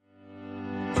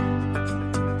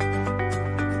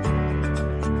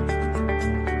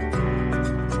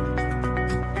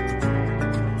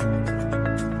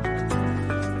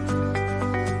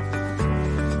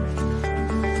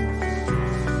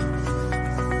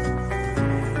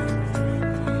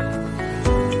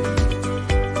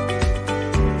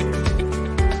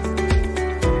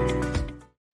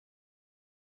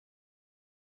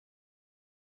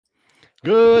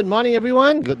Good morning,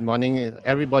 everyone. Good morning,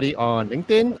 everybody on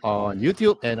LinkedIn, on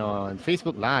YouTube, and on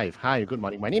Facebook Live. Hi, good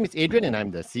morning. My name is Adrian, and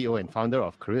I'm the CEO and founder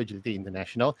of Career Agility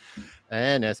International.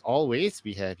 And as always,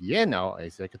 we have Yen, our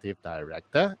Executive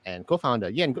Director and co-founder.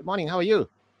 Yen, good morning. How are you?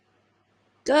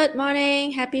 Good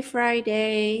morning. Happy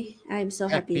Friday. I'm so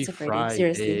happy Happy it's a Friday.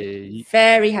 Seriously. Friday.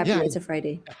 Very happy Yeah. it's a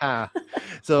Friday.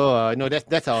 So no,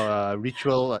 that's our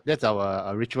ritual. That's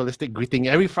our ritualistic greeting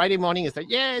every Friday morning. It's like,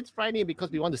 yeah, it's Friday because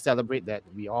we want to celebrate that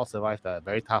we all survived a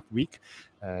very tough week,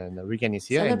 and the weekend is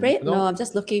here. And Celebrate? No, I'm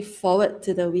just looking forward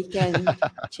to the weekend.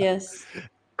 Cheers.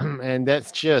 and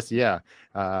that's just yeah.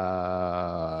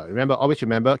 Remember, always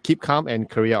remember, keep calm and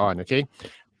career on. Okay.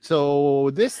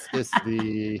 So this is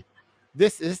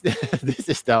this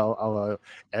is our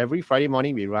every Friday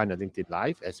morning we run a LinkedIn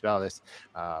live, as well as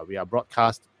we are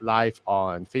broadcast live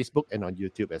on Facebook and on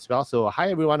YouTube as well. So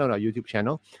hi everyone on our YouTube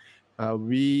channel.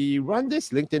 We run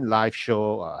this LinkedIn live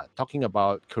show talking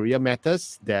about career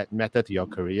matters that matter to your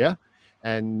career.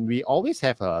 And we always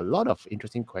have a lot of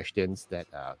interesting questions that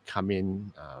come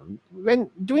in when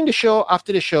during the show,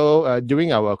 after the show,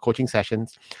 during our coaching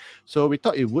sessions. So we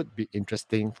thought it would be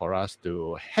interesting for us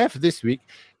to have this week.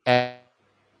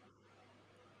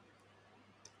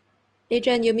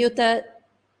 Adrian, you muted.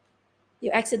 You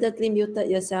accidentally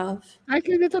muted yourself. I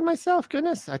can it on myself.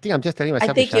 Goodness, I think I'm just telling I myself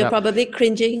to think shut you're up. probably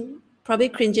cringing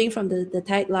from the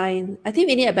tagline. I think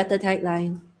we need a better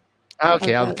tagline.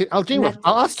 Okay, I'll dream of.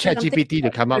 I'll ask Something ChatGPT to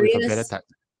like come up with a better careers. tag.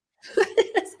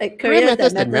 Like Career careers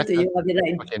matters that that matter to matter. you. I'll be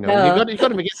like, Okay, no, duh. you got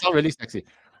to make it sound really sexy.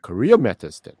 Career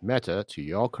matters that matter to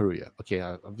your career. Okay,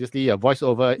 obviously a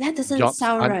voiceover That doesn't jobs.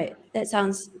 sound right. That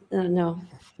sounds no.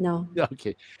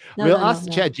 Okay, No, we'll no, no, ask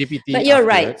no. ChatGPT But you're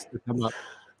right. afterwards to come up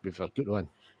with a good one.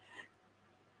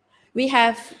 We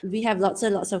have lots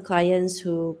and lots of clients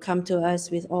who come to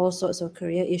us with all sorts of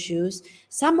career issues,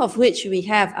 some of which we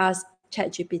have asked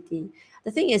ChatGPT. The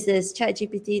thing is this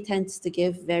ChatGPT tends to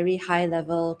give very high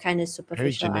level, kind of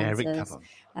Very superficial generic type answers. of,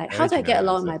 Like how very do I get generic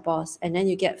along with answers. my boss? And then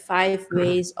you get 5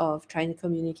 ways of trying to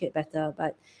communicate better,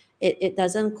 but it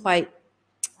doesn't quite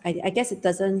I guess it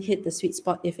doesn't hit the sweet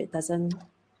spot if it doesn't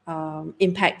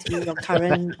impact your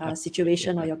current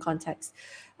situation or Yeah, your context.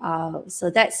 So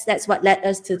that's what led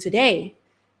us to today.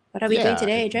 What are we doing yeah.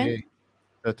 today, And Adrian?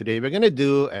 today we're gonna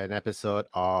do an episode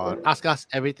on ask us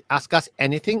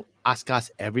anything, ask us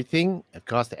everything. Of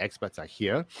course, the experts are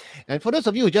here. And for those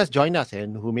of you who just joined us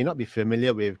and who may not be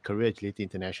familiar with Career Agility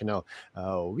International,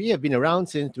 we have been around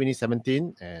since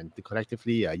 2017, and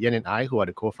collectively, Yen and I, who are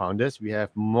the co-founders, we have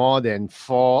more than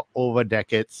 4 over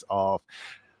decades of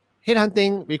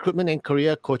headhunting, recruitment, and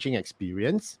career coaching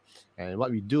experience. And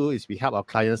what we do is we help our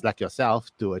clients like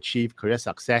yourself to achieve career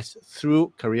success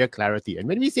through career clarity. And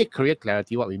when we say career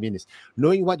clarity, what we mean is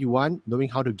knowing what you want, knowing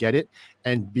how to get it,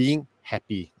 and being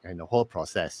happy in the whole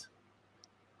process.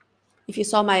 If you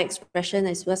saw my expression,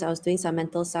 it's because I was doing some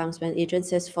mental sums when Adrian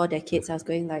says 4 decades. I was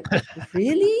going like,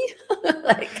 really?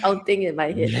 Like counting in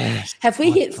my head. Yes. Have we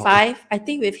hit 5? I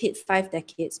think we've hit 5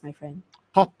 decades, my friend.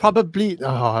 Probably.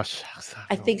 Oh, shucks.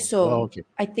 I think Oh, so. okay.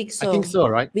 I think I think so. so,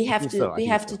 right? We I have think to so. I we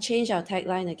think have so. to change our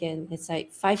tagline again. It's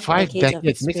like five 5 decades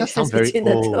decades of makes us experience sound very between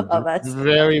the two old, of us.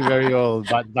 very very old.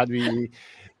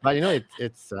 But you know,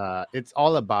 it's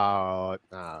all about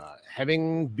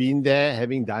having been there,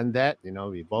 having done that. You know,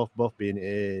 we both been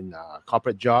in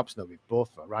corporate jobs. You know, we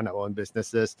both run our own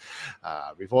businesses.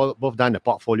 We've all both done the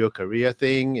portfolio career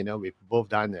thing. You know, we've both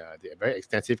done the very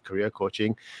extensive career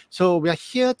coaching. So we are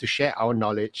here to share our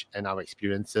knowledge and our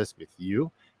experiences with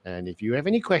you. And if you have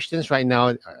any questions right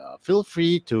now, feel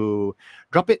free to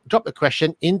drop a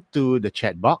question into the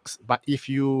chat box. But if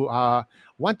you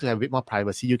want to have a bit more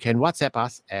privacy, you can WhatsApp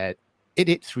us at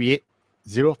 8838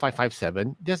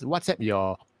 0557. Just WhatsApp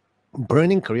your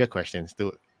burning career questions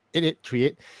to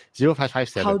 8838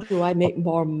 0557. How do I make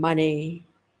more money?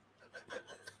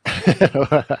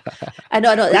 I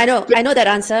know that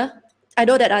answer. I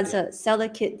know that answer. Sell a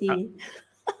kidney.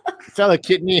 Sell a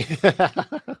kidney.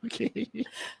 Okay.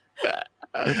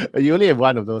 You only have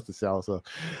one of those to sell, so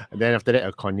and then after that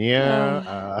a cornea.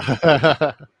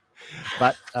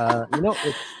 But you know,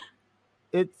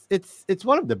 it's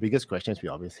one of the biggest questions we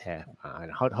always have.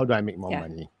 How do I make more Yeah.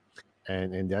 money?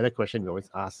 And the other question we always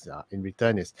ask in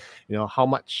return is, you know, how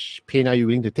much pain are you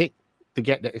willing to take to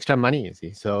get the extra money? You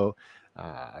see, so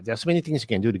there are so many things you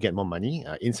can do to get more money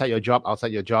inside your job,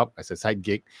 outside your job, as a side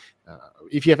gig.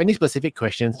 If you have any specific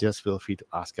questions, just feel free to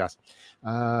ask us.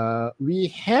 We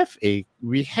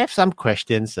have some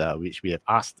questions which we have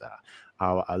asked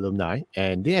our alumni,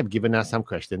 and they have given us some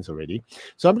questions already.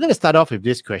 So I'm going to start off with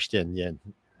this question. Yeah,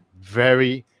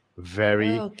 very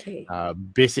Okay.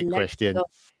 basic Let's question. go.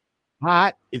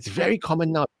 But it's Yeah. very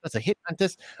common now because the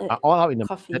headhunters are all out in the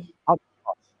market. Coffee.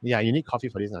 Yeah, you need coffee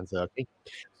for this answer. Okay.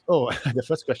 So the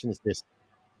first question is this: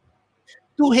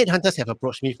 two headhunters have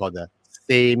approached me for the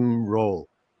same role.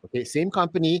 Okay, same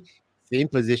company, same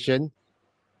position.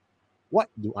 What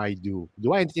do I do?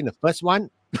 Do I entertain the first one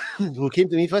who came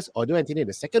to me first, or do I entertain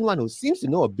the second one who seems to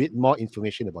know a bit more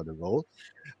information about the role?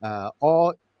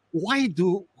 Or why are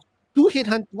two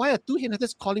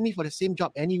headhunters calling me for the same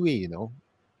job anyway?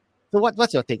 So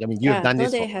what's your take? I mean, you have Yeah. done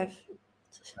this for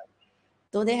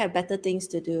Don't they have better things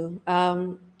to do?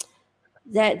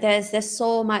 There's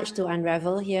so much to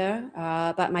unravel here.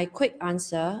 But my quick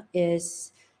answer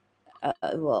is,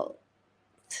 well,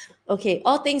 okay.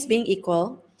 All things being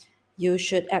equal, you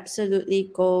should absolutely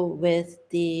go with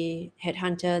the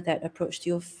headhunter that approached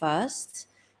you first,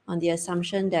 on the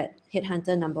assumption that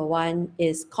headhunter number one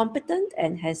is competent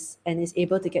and is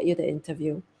able to get you the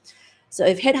interview. So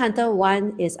if headhunter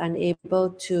one is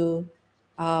unable to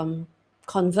um,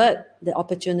 convert the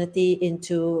opportunity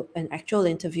into an actual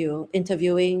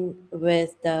interviewing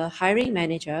with the hiring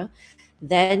manager,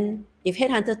 then if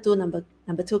headhunter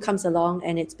number two comes along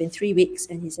and it's been 3 weeks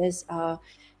and he says,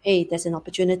 "Hey, there's an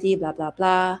opportunity, blah blah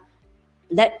blah,"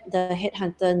 let the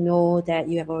headhunter know that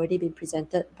you have already been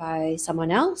presented by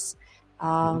someone else,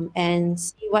 Mhm. and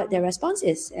see what their response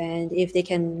is. And if they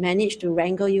can manage to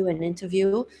wrangle you an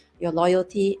interview, your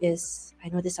loyalty is, I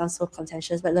know this sounds so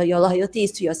contentious, but your loyalty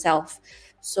is to yourself.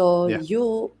 So Yeah.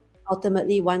 you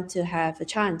ultimately want to have a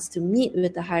chance to meet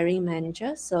with the hiring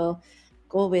manager. So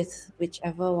go with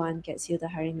whichever one gets you the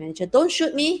hiring manager. Don't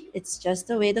shoot me. It's just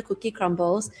the way the cookie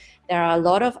crumbles. There are a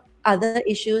lot of other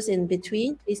issues in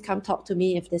between. Please come talk to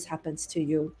me if this happens to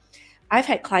you. I've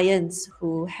had clients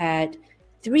who had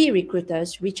 3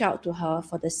 recruiters reach out to her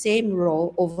for the same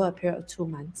role over a period of 2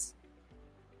 months.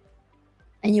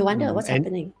 And you wonder what's And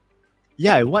happening.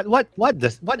 yeah, what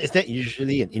is that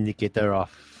usually an indicator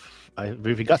of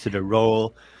with regards to the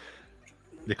role,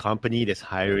 the company that's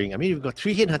hiring? I mean, you've got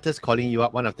three headhunters calling you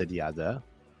up one after the other.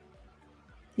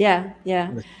 Yeah,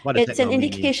 yeah. What does that It's an normally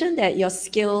mean? indication that your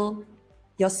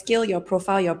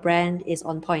profile, your brand is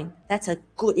on point. That's a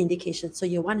good indication. So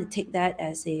you want to take that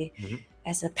as Mhm.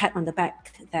 a pat on the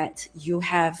back that you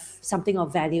have something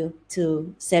of value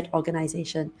to said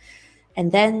organization.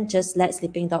 And then just let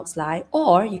sleeping dogs lie.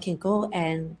 Or you can go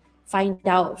and find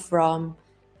out from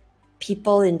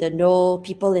people in the know,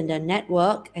 people in the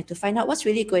network, and to find out what's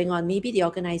really going on. Maybe the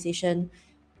organization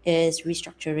is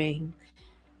restructuring.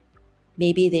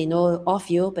 Maybe they know of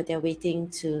you, but they're waiting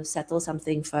to settle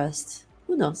something first.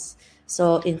 Who knows?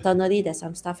 So internally, there's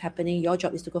some stuff happening. Your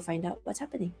job is to go find out what's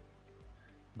happening.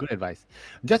 Good advice.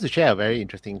 Just to share a very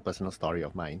interesting personal story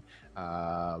of mine.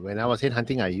 When I was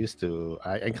headhunting, I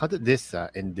encountered this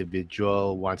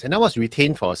individual once, and I was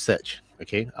retained for a search.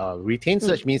 Okay, retained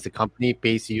search means the company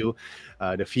pays you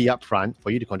the fee up front for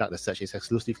you to conduct the search. It's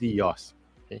exclusively yours.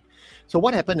 Okay, so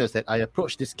what happened was that I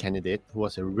approached this candidate who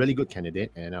was a really good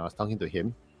candidate, and I was talking to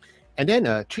him. And then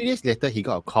 3 days later, he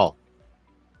got a call,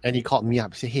 and he called me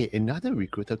up. Said, "Hey, another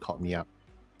recruiter called me up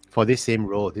for this same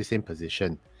role, this same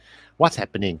position. What's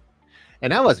happening?"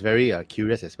 And I was very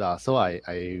curious as well. So I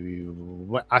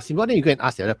asked him, why don't you go and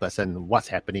ask the other person what's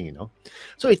happening?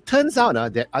 So it turns out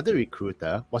that other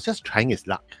recruiter was just trying his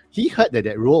luck. He heard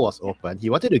that role was open.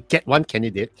 He wanted to get one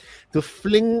candidate to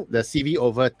fling the CV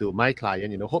over to my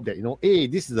client, hope that, hey,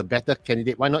 this is a better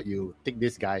candidate. Why not you take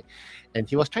this guy? And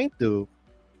he was trying to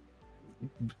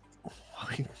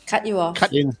Cut you off.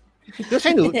 cut in. He was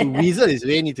trying to weasel his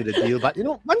way into the deal. But,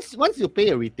 once you pay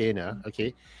a retainer,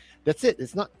 okay, that's it.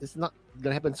 It's not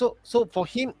gonna happen. So for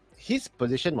him, his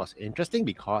position was interesting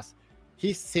because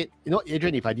he said,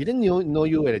 Adrian, if I didn't know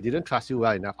you and I didn't trust you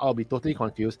well enough, I'll be totally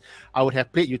confused. I would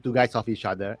have played you two guys off each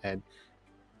other, and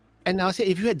I'll say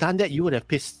if you had done that, you would have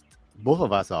pissed both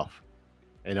of us off.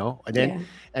 And then Yeah.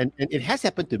 and it has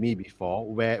happened to me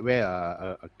before where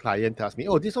a client tells me,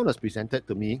 oh, this one was presented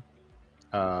to me.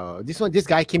 This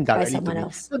guy came By directly to someone me.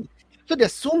 else. So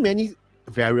there's so many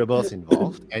variables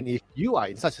involved, and if you are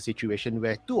in such a situation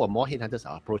where two or more headhunters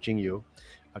are approaching you,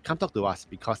 come talk to us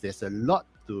because there's a lot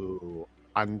to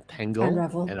untangle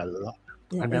Unravel. and a lot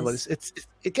Yeah, unravel. it is.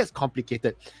 It gets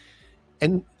complicated,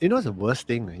 and it's the worst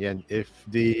thing again if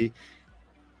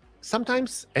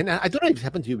sometimes, and I don't know if it's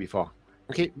happened to you before.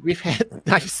 Okay,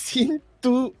 I've seen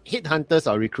two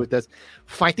headhunters or recruiters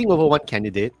fighting over one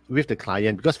candidate with the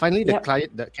client because finally the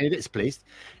candidate is placed,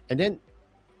 and then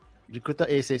recruiter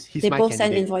A says he's They my both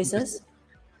send candidate. invoices.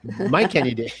 My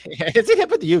candidate. Has it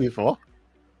happened to you before?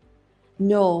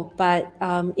 No, but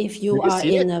if you Have you are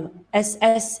seen it? in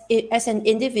as an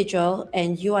individual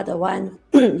and you are the one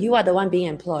you are the one being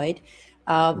employed,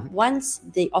 Once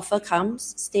the offer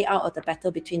comes, stay out of the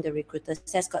battle between the recruiters.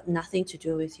 That's got nothing to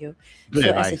do with you. Good So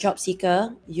as a advice. job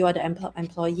seeker, you are the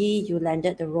employee, you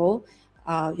landed the role.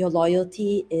 Your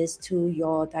loyalty is to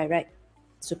your direct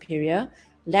superior.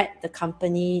 Let the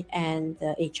company and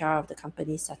the HR of the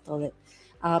company settle it.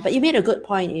 But you made a good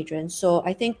point, Adrian. So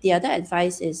I think the other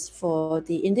advice is for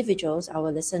the individuals,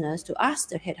 our listeners, to ask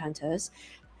the headhunters,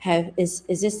 is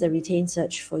this the retained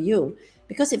search for you?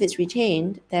 Because if it's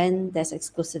retained, then there's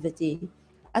exclusivity.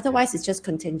 Otherwise, it's just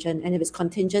contingent. And if it's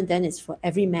contingent, then it's for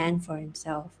every man for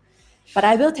himself. But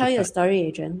I will tell you a story,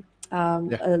 Adrian.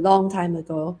 A long time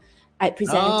ago, I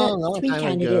presented long three time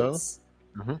candidates.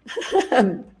 ago.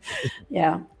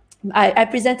 Yeah. I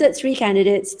presented three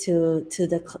candidates to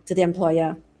the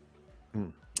employer.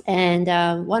 And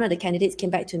one of the candidates came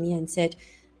back to me and said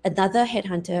another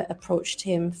headhunter approached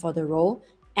him for the role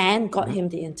and got him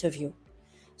the interview.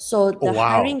 So the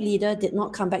hiring leader did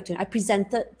not come back to me. I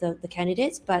presented the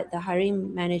candidates, but the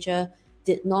hiring manager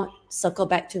did not circle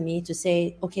back to me to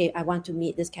say, okay, I want to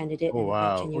meet this candidate and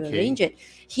can you arrange it?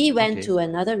 He went to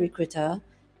another recruiter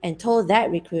and told that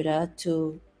recruiter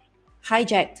to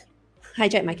hijack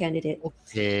my candidate.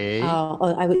 Okay.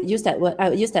 Or I would use that word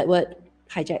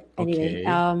hijack anyway.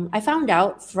 I found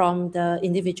out from the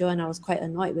individual and I was quite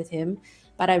annoyed with him.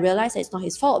 But I realized that it's not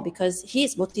his fault because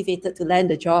he's motivated to land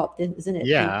the job, isn't it?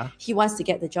 Yeah. He wants to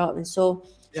get the job. And so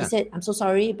he said, I'm so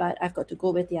sorry, but I've got to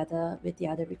go with the other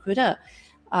recruiter.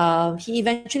 He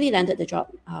eventually landed the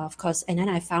job, of course. And then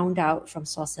I found out from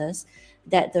sources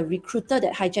that the recruiter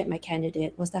that hijacked my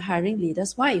candidate was the hiring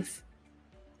leader's wife.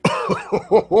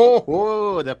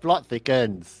 The plot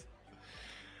thickens.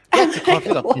 That's a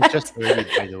conflict of interest already,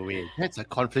 by the way. That's a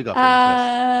conflict of interest.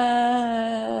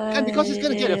 Because it's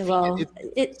going to get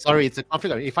it's a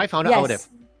conflict. If I found out,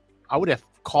 I would have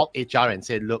called HR and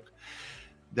said, look,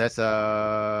 there's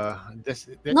not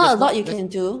a lot you can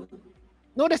do.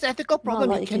 No, there's an ethical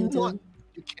problem. You cannot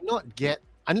get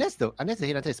unless the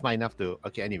headhunter is smart enough to.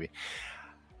 Okay, anyway.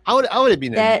 I would have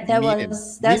been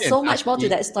there's so much more to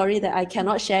that story that I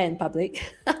cannot share in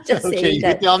public. Just saying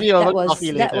that tell me over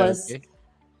coffee later.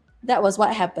 That was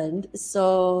what happened.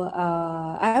 So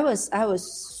I was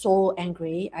so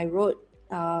angry. I wrote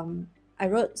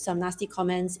some nasty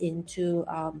comments into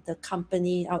the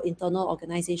company, our internal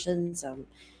organization's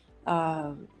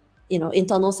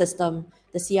internal system,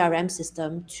 the CRM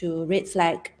system, to red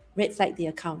flag the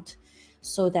account,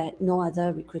 so that no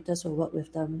other recruiters will work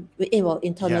with them.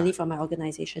 Internally from my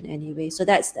organization anyway. So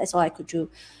that's all I could do.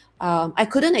 I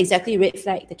couldn't exactly red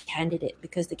flag the candidate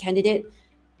because the candidate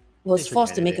was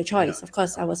forced to make a choice. Of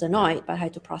course, I was annoyed, but I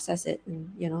had to process it.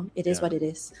 And, it is what it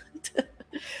is.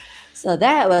 So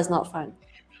that was not fun.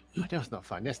 That was not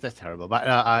fun. That's terrible. But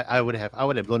I would have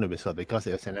blown the whistle because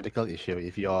it was an ethical issue.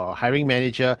 If your hiring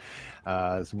manager,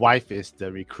 his wife is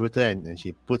the recruiter and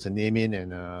she puts a name in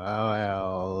and it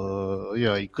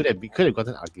could have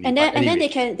gotten ugly. And then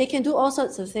they can do all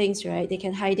sorts of things, right? They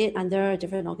can hide it under a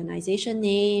different organization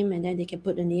name, and then they can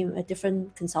put a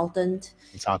different consultant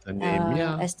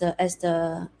name, as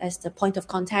the point of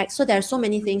contact. So there are so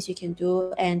many things you can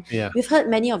do, and we've heard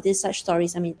many of these such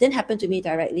stories. I mean, it didn't happen to me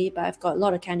directly, but I've got a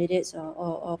lot of candidates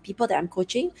or people that I'm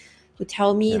coaching who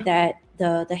tell me that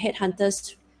the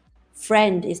headhunter's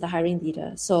friend is the hiring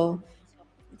leader. So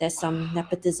there's some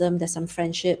nepotism, there's some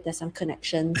friendship, there's some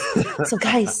connections. So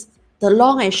guys, the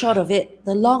long and short of it,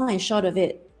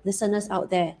 listeners out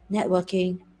there,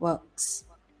 networking works.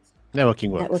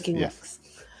 Networking works.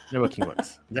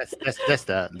 That's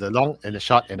the long and the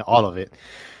short and all of it.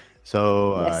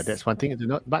 So that's one thing to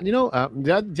note. But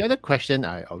the other question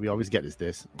we always get is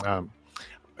this.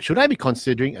 Should I be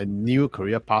considering a new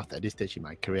career path at this stage in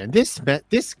my career? And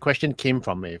this question came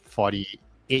from a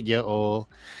 48-year-old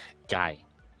guy,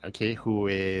 who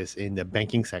is in the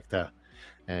banking sector,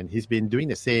 and he's been doing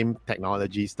the same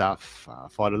technology stuff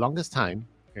for the longest time,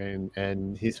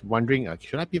 and he's wondering,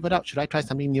 should I pivot out? Should I try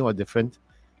something new or different?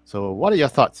 So what are your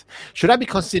thoughts? Should I be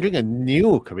considering a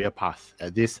new career path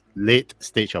at this late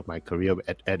stage of my career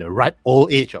at the ripe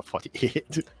old age of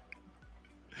 48?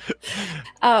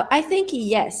 I think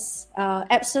yes.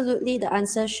 Absolutely, the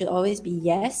answer should always be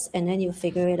yes, and then you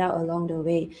figure it out along the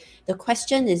way. The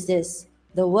question is this: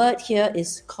 the word here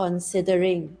is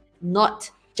considering, not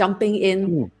jumping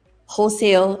in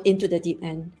wholesale into the deep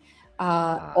end,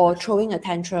 or throwing a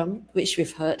tantrum, which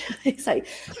we've heard. It's like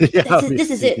this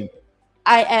is it.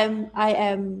 I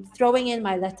am throwing in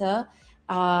my letter,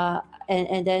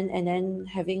 and then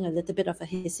having a little bit of a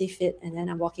hissy fit, and then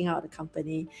I'm walking out of the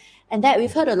company. And that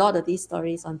we've heard a lot of these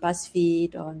stories on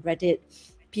BuzzFeed, on Reddit,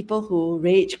 people who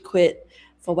rage quit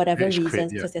for whatever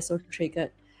reasons because they're so triggered.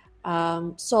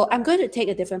 So I'm going to take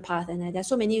a different path, and there's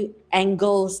so many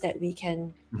angles that we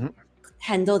can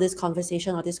handle this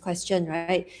conversation or this question,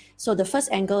 right? So the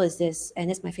first angle is this, and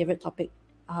it's my favorite topic,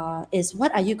 is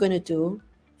what are you going to do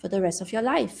for the rest of your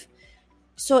life?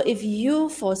 So if you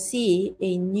foresee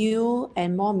a new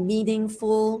and more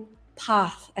meaningful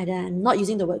path, and I'm not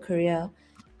using the word career,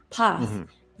 path,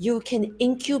 you can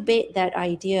incubate that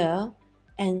idea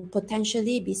and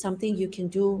potentially be something you can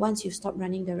do once you stop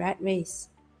running the rat race.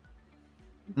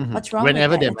 What's wrong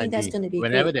Whenever with that? there I think might that's be. going to be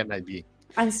Whenever great. there might be.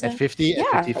 Answer. At 50, at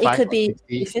Yeah, it 55, could or be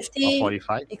 60, 50, or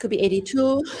 45. it could be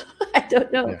 82. I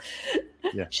don't know. Yeah.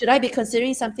 Yeah. Should I be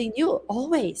considering something new?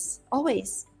 Always,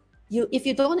 always. If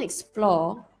you don't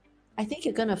explore, I think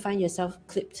you're gonna find yourself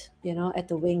clipped, at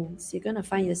the wings. You're gonna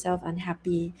find yourself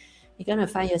unhappy. You're gonna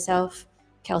find yourself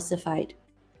calcified.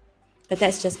 But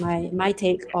that's just my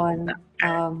take on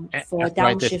for Arthritis.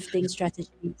 downshifting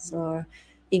strategies or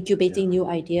incubating new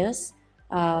ideas,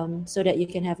 so that you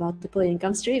can have multiple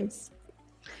income streams.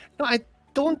 No, I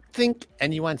don't think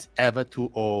anyone's ever too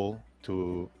old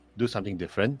to do something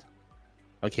different.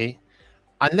 Okay.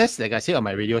 Unless, like I said on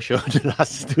my radio show the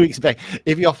last 2 weeks back,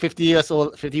 if you're 50 years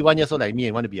old, 51 years old like me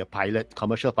and want to be a pilot,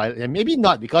 commercial pilot, and maybe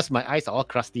not because my eyes are all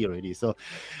crusty already. So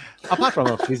apart from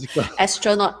a physical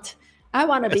astronaut. I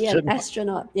want to be an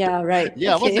astronaut. Yeah, right.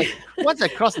 Yeah, okay. once I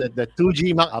cross the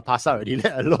 2G mark, I'll pass out already,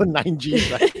 let alone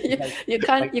 9G. Right? you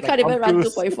can't even run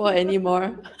 2.4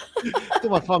 anymore.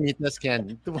 2.4 meters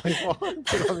can.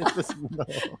 2.4 meters, no.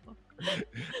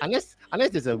 Unless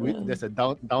there's a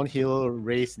downhill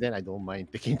race, then I don't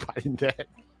mind taking part in that.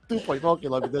 2.4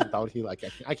 kilometers downhill,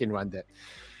 I can run that.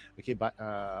 Okay, but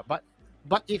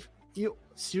if you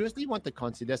seriously want to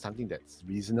consider something that's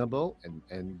reasonable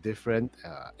and different,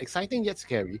 exciting yet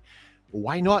scary,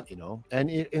 why not?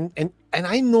 And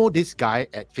I know this guy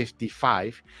at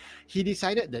 55, he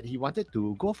decided that he wanted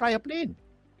to go fly a plane.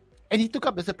 And he took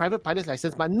up as a private pilot's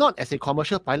license, but not as a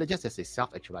commercial pilot, just as a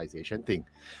self-actualization thing.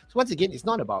 So once again, it's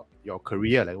not about your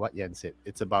career, like what Yan said.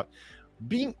 It's about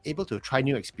being able to try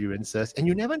new experiences. And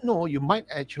you never know, you might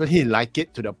actually like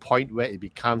it to the point where it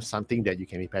becomes something that you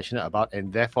can be passionate about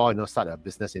and therefore, start a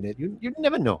business in it. You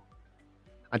never know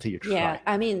until you try. Yeah,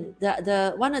 I mean,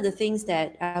 the one of the things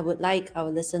that I would like our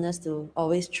listeners to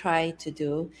always try to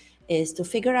do is to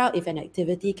figure out if an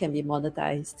activity can be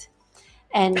monetized.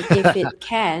 And if it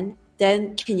can,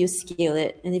 then can you scale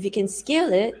it? And if you can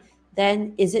scale it,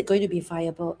 then is it going to be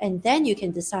viable? And then you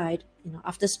can decide,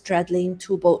 after straddling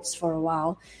two boats for a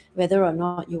while, whether or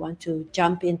not you want to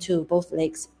jump into both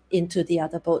legs into the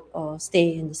other boat or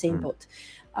stay in the same boat.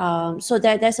 So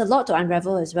there's a lot to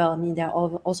unravel as well. I mean, there are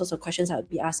all sorts of questions I would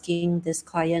be asking this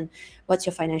client. What's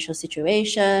your financial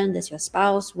situation? Does your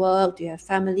spouse work? Do you have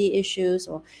family issues?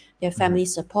 Or do you have family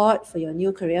support for your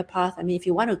new career path? I mean, if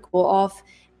you want to go off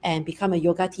and become a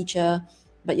yoga teacher,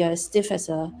 but you're as stiff as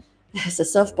a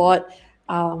surfboard,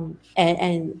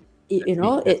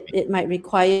 it might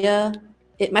require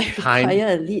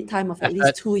a lead time of at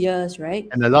least 2 years, right?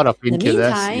 And a lot of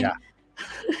painkillers.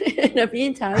 In the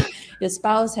meantime, your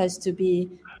spouse has to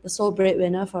be the sole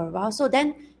breadwinner for a while. So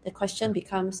then the question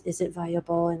becomes, is it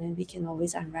viable? And then we can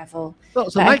always unravel.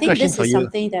 So my question for you,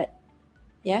 something that,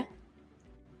 yeah?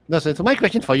 No, so my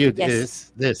question for you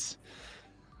is this.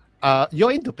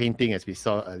 You're into painting, as we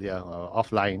saw earlier,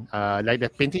 offline. Like the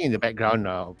painting in the background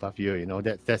above you,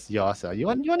 that's yours. You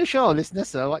want to show our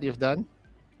listeners what you've done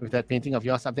with that painting of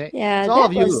yours up there? Yeah, so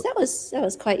that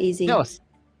was quite easy.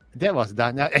 That was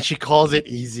done, and she calls it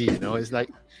easy. It's like,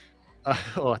 I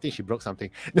think she broke something.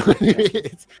 No,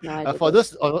 anyway, for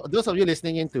those of you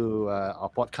listening into our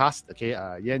podcast, okay,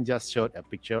 Yan just showed a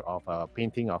picture of a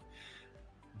painting of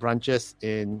branches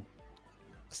in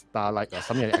starlight or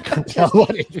something. I can't tell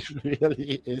what it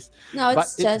really is. No,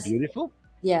 it's just beautiful.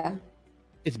 Yeah,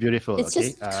 it's beautiful. It's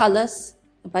just colors,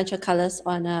 a bunch of colors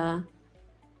on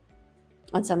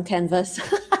some canvas.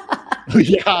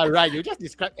 Yeah, right. You just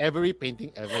described every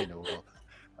painting ever in the world.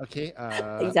 Okay.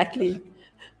 Exactly.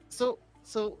 So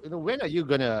when are you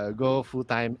gonna go full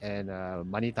time and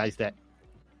monetize that?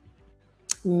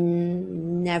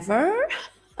 Never.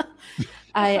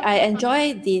 I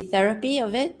enjoy the therapy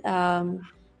of it,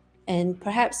 and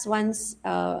perhaps once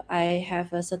I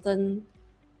have a certain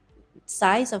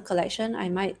size of collection, I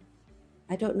might.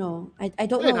 I don't know. I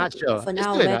don't know for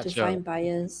now where to find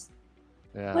buyers.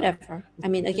 Yeah. Whatever. I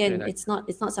mean, again, it's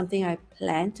not something I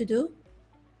plan to do,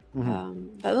 but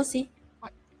we'll see.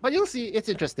 But you'll see. It's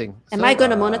interesting. Am I going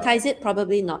to monetize it?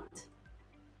 Probably not.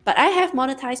 But I have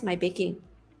monetized my baking.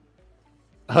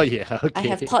 Oh yeah.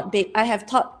 Okay. I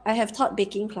have taught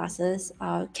baking classes,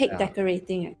 cake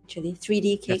decorating actually,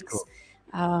 3D cakes. Cool.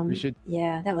 We should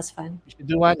Yeah, that was fun.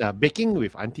 do one baking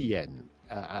with Auntie Yan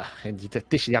and you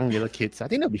teach young little kids. I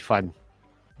think that'll be fun.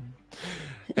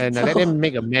 And let them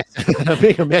make a mess,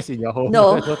 make a mess in your home.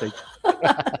 No. No, thank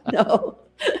No.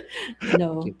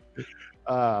 No. you.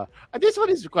 This one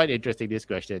is quite interesting. This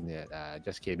question that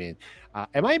just came in.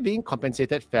 Am I being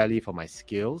compensated fairly for my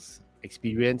skills,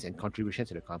 experience, and contribution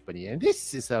to the company? And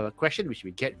this is a question which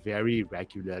we get very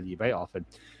regularly, very often.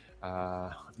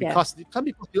 Because some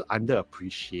people feel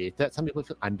underappreciated, some people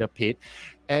feel underpaid.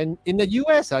 And in the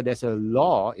US, there's a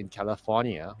law in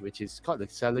California, which is called the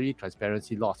Salary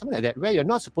Transparency Law, something like that, where you're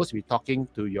not supposed to be talking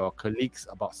to your colleagues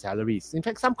about salaries. In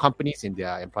fact, some companies in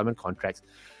their employment contracts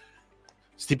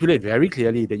stipulate very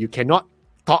clearly that you cannot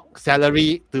talk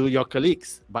salary to your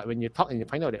colleagues. But when you talk and you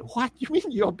find out that, what, you mean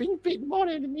you're being paid more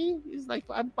than me? It's like,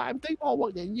 I'm doing more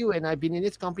work than you, and I've been in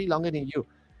this company longer than you.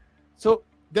 So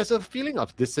there's a feeling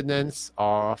of dissonance,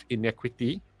 of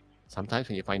inequity, sometimes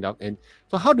when you find out. And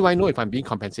so how do I know if I'm being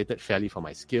compensated fairly for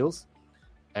my skills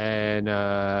and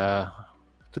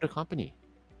to the company?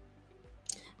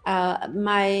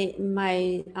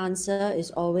 My answer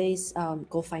is always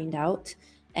go find out.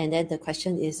 And then the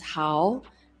question is how.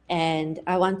 And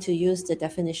I want to use the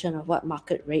definition of what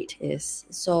market rate is.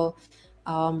 So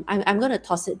I'm going to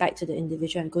toss it back to the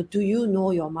individual and go, do you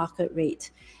know your market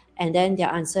rate? And then their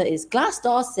answer is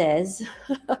Glassdoor says,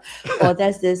 or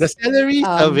there's this the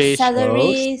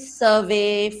salary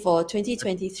survey for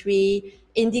 2023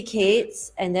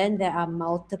 indicates, and then there are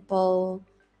multiple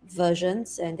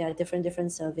versions and there are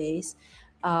different surveys.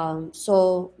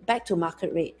 So back to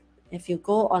market rate. If you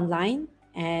go online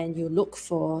and you look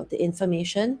for the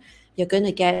information, you're going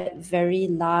to get very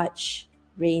large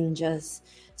ranges.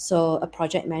 So a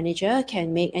project manager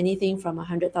can make anything from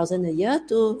 100,000 a year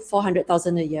to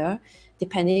 400,000 a year,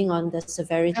 depending on the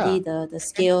severity, the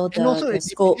scale, the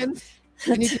scope. And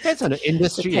it depends on the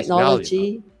industry the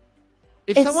technology.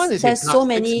 As well, if someone is there's so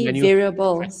many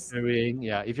variables.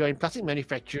 Yeah, if you're in plastic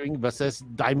manufacturing versus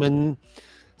diamond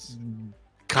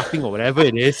cutting or whatever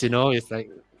it is, it's like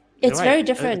it's very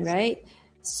different, right?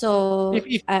 So if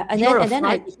you're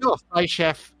a fly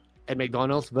chef at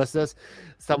McDonald's versus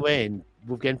somewhere in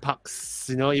Bukit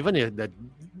Parks, even if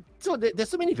there's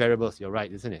so many variables. You're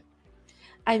right, isn't it?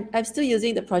 I'm still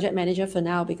using the project manager for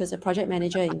now because the project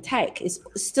manager in tech is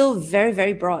still very,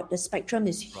 very broad. The spectrum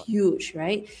is huge,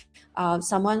 right?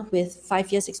 Someone with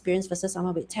 5 years experience versus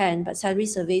someone with 10, but salary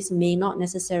surveys may not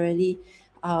necessarily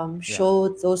show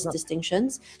those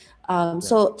distinctions.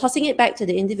 So tossing it back to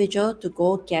the individual to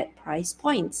go get price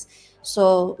points.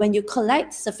 So when you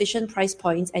collect sufficient price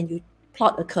points and you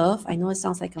plot a curve, I know it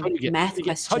sounds like a math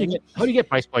question. How do you get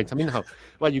price points? I mean, how?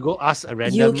 Well, you go ask a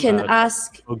random. You can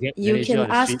ask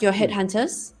your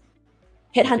headhunters.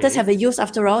 Headhunters have a use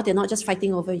after all. They're not just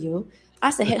fighting over you.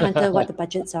 Ask the headhunter what the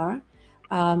budgets are.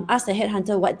 Ask the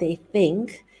headhunter what they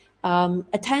think.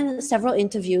 Attend several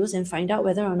interviews and find out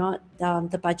whether or not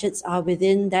the budgets are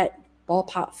within that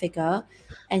ballpark figure,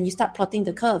 and you start plotting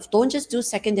the curve. Don't just do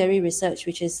secondary research,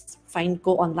 which is fine.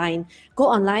 Go online.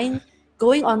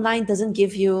 Going online doesn't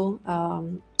give you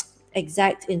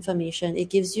exact information. It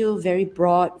gives you very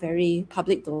broad, very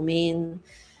public domain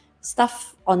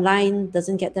stuff. Online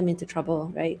doesn't get them into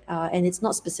trouble, right? And it's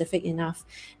not specific enough.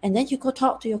 And then you go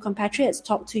talk to your compatriots,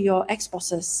 talk to your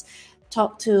ex-bosses,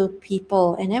 talk to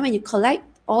people. And then when you collect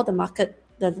all the market,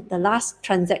 the last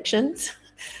transactions,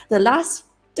 the last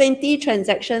 20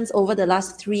 transactions over the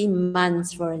last 3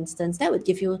 months, for instance, that would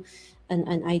give you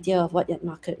an idea of what that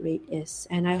market rate is.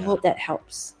 And I hope that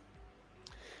helps.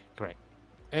 Correct.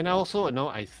 And also,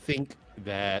 I think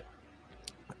that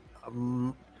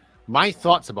my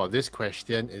thoughts about this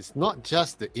question is not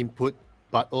just the input,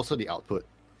 but also the output.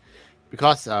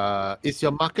 Because are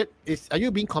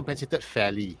you being compensated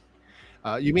fairly?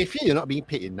 You may feel you're not being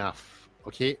paid enough,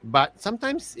 okay? But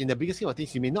sometimes in the bigger scheme of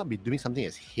things, you may not be doing something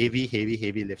as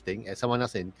heavy lifting as someone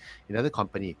else in another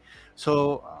company.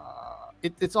 So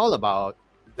it's all about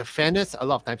the fairness. A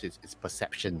lot of times it's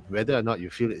perception, whether or not you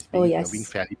feel it's being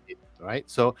fairly paid, right?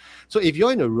 So if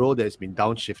you're in a role that's been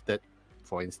downshifted,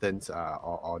 for instance,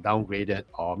 or downgraded,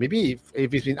 or maybe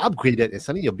if it's been upgraded and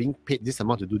suddenly you're being paid this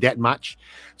amount to do that much.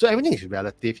 So everything is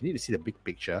relative. You need to see the big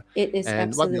picture. It is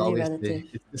absolutely relative.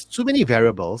 There's too many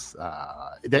variables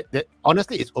that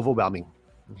honestly it's overwhelming.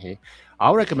 Okay,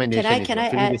 our recommendation can I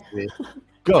add? This way.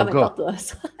 Go. Talk to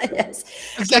us. Yes.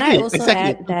 Exactly. Can I also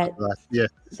add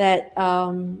that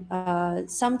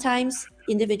sometimes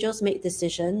individuals make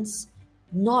decisions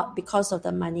not because of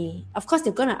the money. Of course,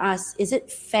 they're going to ask, is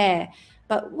it fair?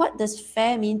 But what does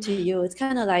fair mean to you? It's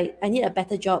kind of like, I need a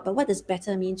better job, but what does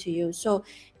better mean to you? So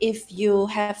if you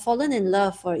have fallen in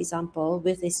love, for example,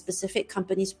 with a specific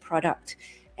company's product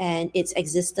and its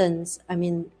existence, I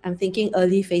mean, I'm thinking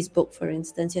early Facebook, for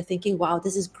instance, you're thinking, wow,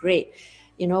 this is great.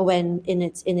 You know, when in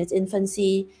its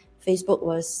infancy, Facebook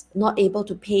was not able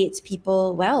to pay its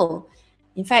people well.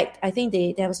 In fact, I think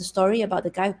there was a story about the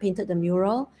guy who painted the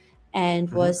mural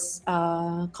and was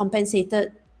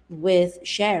compensated with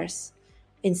shares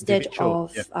instead Individual,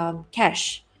 of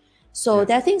cash. So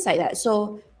there are things like that.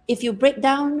 So if you break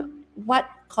down what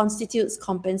constitutes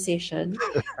compensation,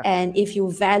 and if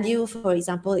you value, for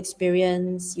example,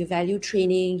 experience, you value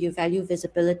training, you value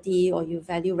visibility, or you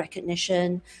value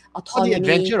recognition, or autonomy, the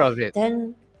adventure of it.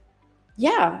 then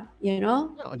yeah, you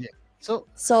know. So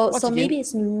So maybe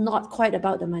it's not quite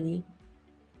about the money.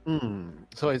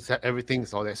 So it's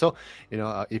everything's all there. So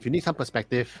if you need some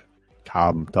perspective,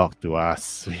 come talk to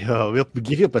us. We'll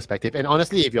give you a perspective. And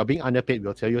honestly, if you're being underpaid,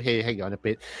 we'll tell you, hey, you're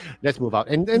underpaid. Let's move out.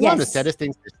 And one of the saddest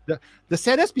things is the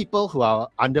saddest people who are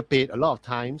underpaid a lot of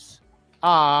times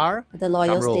are the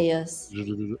loyal stayers.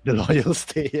 The loyal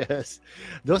stayers.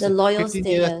 The loyal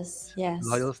stayers. Yes.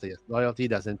 Loyal stayers. Loyalty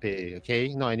doesn't pay. Okay,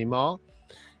 not anymore.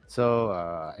 So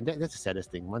and that's the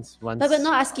saddest thing. Once. But we're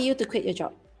not asking you to quit your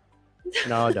job.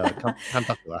 No, come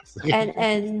talk to us.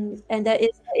 and there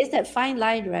is that fine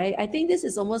line, right? I think this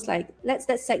is almost like let's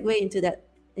segue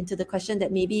into the question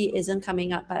that maybe isn't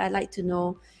coming up, but I'd like to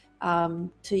know.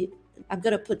 I'm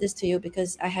going to put this to you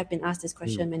because I have been asked this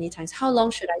question many times. How long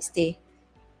should I stay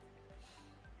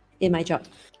in my job?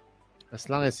 As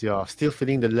long as you're still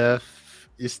feeling the love,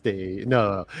 you stay.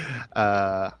 No,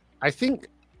 I think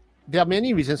there are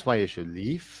many reasons why you should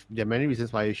leave. There are many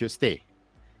reasons why you should stay.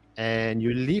 And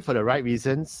you leave for the right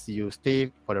reasons, you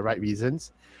stay for the right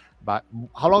reasons. But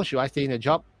how long should I stay in a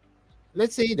job?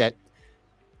 Let's say that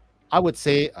I would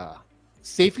say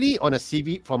safely on a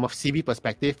CV, from a CV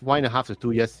perspective, 1.5 to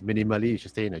 2 years minimally, you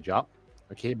should stay in a job.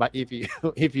 Okay, but if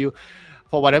you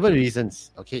for whatever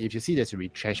reasons, okay, if you see there's a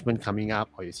retrenchment coming up,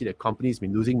 or you see the company's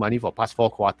been losing money for past 4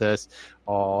 quarters,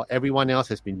 or everyone else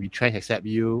has been retrenched except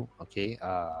you, okay,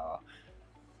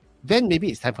 then maybe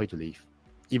it's time for you to leave,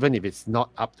 even if it's not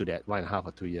up to that 1.5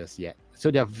 or 2 years yet. So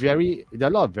there are a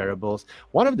lot of variables.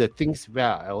 One of the things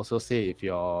where I also say, if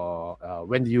you're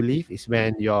when do you leave, is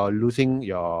when you're losing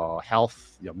your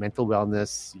health, your mental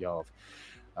wellness, your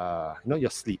your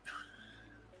sleep,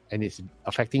 and it's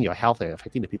affecting your health and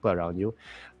affecting the people around you.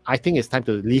 I think it's time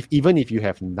to leave, even if you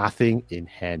have nothing in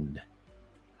hand.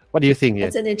 What do you think?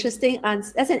 That's an interesting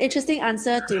answer. That's an interesting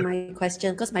answer to my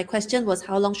question, because my question was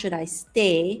how long should I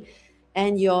stay,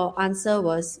 and your answer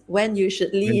was when you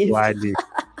should leave. When do I leave?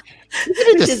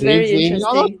 Which is very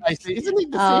interesting. Isn't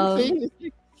it the same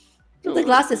thing? The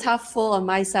glass is half full on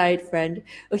my side, friend.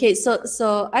 Okay,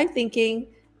 so I'm thinking,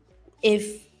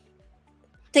 if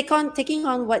taking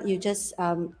on what you just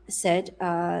said,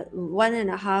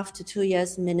 1.5 to 2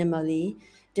 years minimally,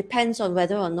 depends on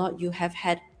whether or not you have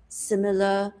had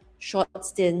similar short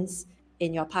stints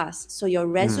in your past. So your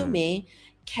resume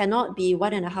cannot be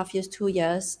 1.5 years, 2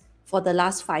 years for the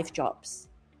last 5 jobs.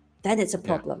 Then it's a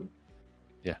problem.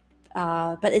 Yeah.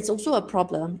 But it's also a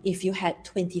problem if you had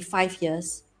 25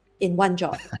 years in one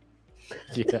job.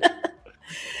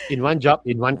 In one job,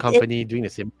 in one company, doing the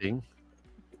same thing.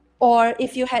 Or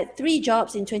if you had 3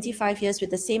 jobs in 25 years with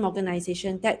the same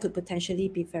organization, that could potentially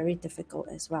be very difficult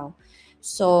as well.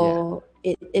 So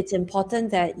it's important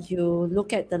that you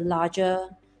look at the larger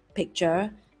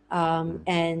picture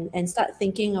and start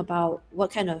thinking about what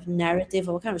kind of narrative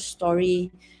or what kind of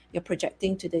story you're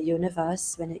projecting to the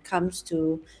universe when it comes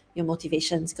to your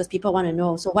motivations, because people want to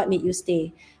know, so what made you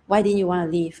stay? Why didn't you want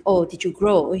to leave? Oh, did you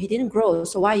grow? Oh, you didn't grow,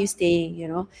 so why are you staying?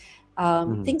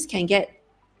 Things can get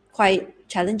quite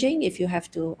challenging if you have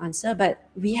to answer, but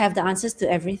we have the answers to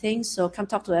everything. So come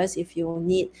talk to us if you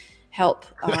need help.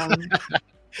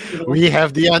 We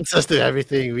have the answers to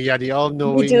everything. We are the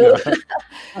all-knowing. We do.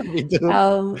 We do.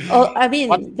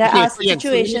 There are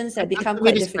situations that become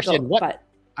quite difficult. But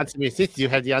answer me, since you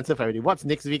have the answer for everything. What's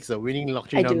next week's winning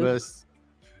lottery numbers?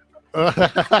 1,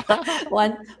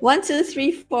 2,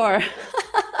 3, 4.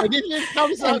 And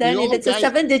then if it's a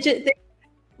 7-digit thing,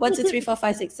 1, 2, 3, 4,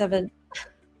 5, 6, 7.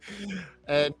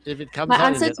 And if it comes my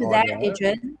out answer in to that that,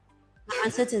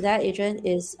 order, Adrian,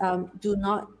 is do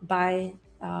not buy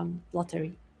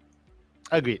lottery.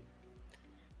 Agreed.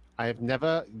 I have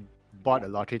never bought a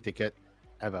lottery ticket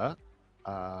ever,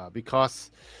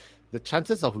 because the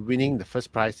chances of winning the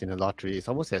first prize in a lottery is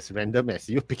almost as random as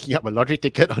you picking up a lottery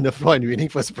ticket on the floor and winning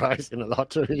first prize in a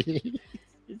lottery.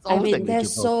 It's I almost mean, they're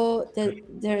negligible.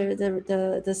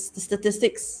 so the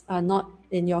statistics are not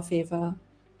in your favor.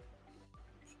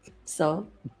 So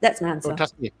that's my Oh, answer.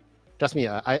 trust me. Trust me,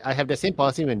 I have the same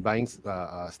policy when buying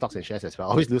stocks and shares as well.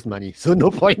 I always lose money, so no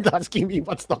point asking me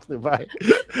what stocks to buy.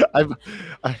 I've,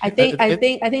 I think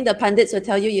the pundits will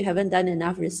tell you you haven't done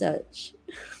enough research,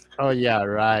 oh yeah,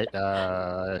 right.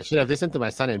 Should have listened to my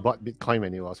son and bought Bitcoin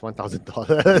when it was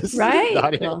 $1,000. right?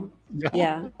 Darn it. Well, Yeah.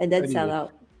 yeah, and then sell Anyway,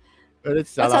 out.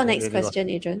 let's sell What's our out. It next really was. question,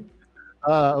 Adrian?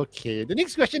 Okay. The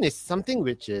next question is something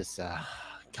which is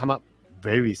come up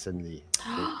very recently.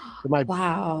 Okay. So my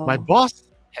Wow. boss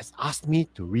has asked me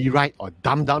to rewrite or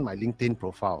dumb down my LinkedIn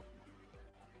profile.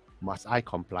 Must I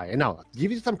comply? And now, give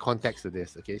you some context to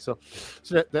this. Okay, so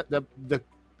the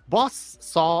boss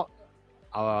saw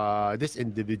this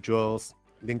individual's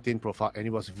LinkedIn profile, and it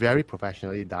was very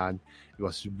professionally done. It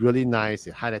was really nice.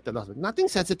 It highlighted lots of nothing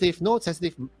sensitive, no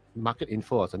sensitive market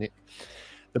info was on it.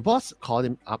 The boss called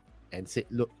him up and said,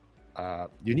 "Look,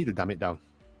 you need to dumb it down.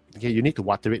 Okay, you need to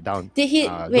water it down." Did he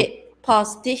Look,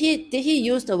 pause? Did he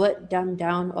use the word dumb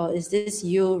down, or is this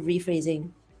you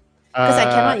rephrasing? Because I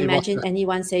cannot it was imagine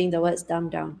anyone saying the words dumb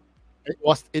down.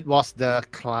 it was the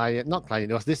client, not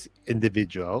client. It was this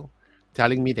individual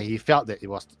telling me that he felt that it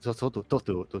was to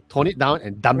tone it down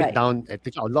and dumb it Right. down and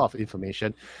take out a lot of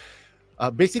information.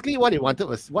 Basically, what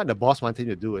the boss wanted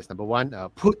to do is, number one,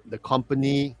 put the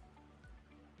company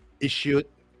issued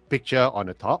picture on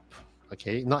the top.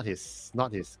 Okay, not his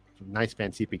nice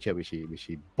fancy picture which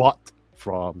he bought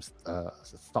from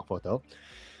stock photo,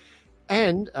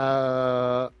 and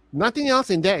nothing else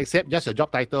in there except just a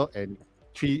job title and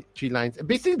three lines.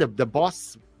 Basically, the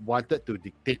boss wanted to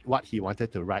dictate what he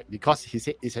wanted to write because he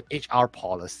said it's an HR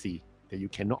policy that you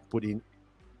cannot put in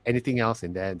anything else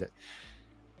in there.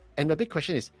 And the big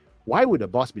question is, why would the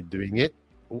boss be doing it?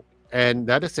 And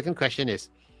the other second question is,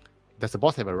 does the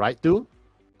boss have a right to?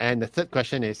 And the third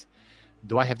question is,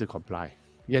 do I have to comply?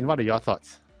 Yan, what are your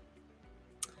thoughts?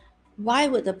 Why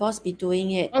would the boss be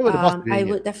doing it? Why would the boss be I doing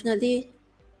would it? definitely.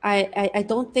 I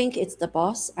don't think it's the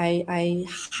boss. I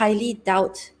highly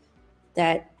doubt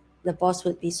that the boss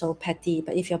would be so petty.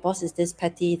 But if your boss is this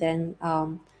petty, then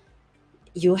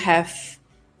you have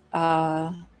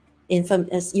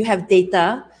you have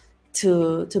data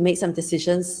to make some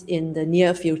decisions in the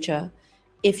near future.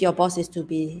 If your boss is to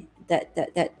be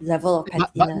that level of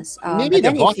But pettiness, maybe but the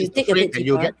then boss if you is dig a afraid bit that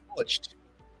you'll deeper, get poached.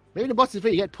 Maybe the boss is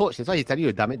afraid you get poached. That's why he's telling you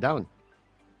to dumb it down.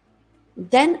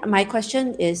 then my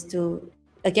question is to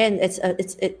again,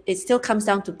 it still comes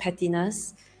down to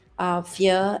pettiness,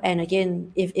 fear, and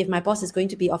again, if my boss is going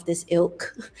to be of this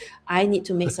ilk, I need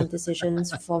to make some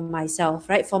decisions for myself,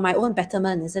 right? For my own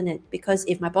betterment, isn't it? Because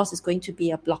if my boss is going to be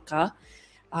a blocker,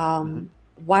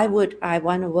 why would I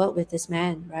want to work with this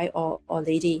man, right, or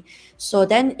lady? So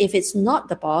then, if it's not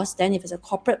the boss, then if it's a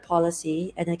corporate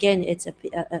policy, and again, it's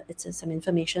some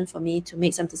information for me to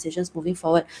make some decisions moving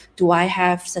forward. Do I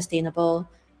have sustainable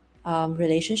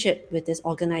relationship with this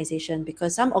organization?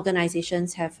 Because some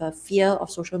organizations have a fear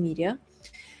of social media,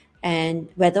 and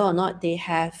whether or not they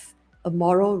have a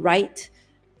moral right.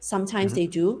 Sometimes they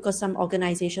do, because some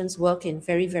organizations work in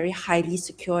very, very highly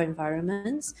secure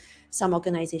environments. Some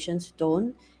organizations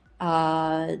don't.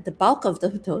 The bulk of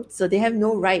them don't. So they have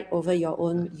no right over your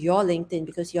LinkedIn,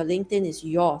 because your LinkedIn is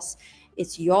yours.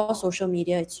 It's your social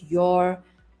media. It's your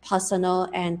personal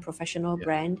and professional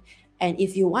brand. And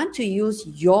if you want to use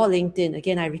your LinkedIn,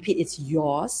 again, I repeat, it's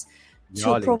yours, to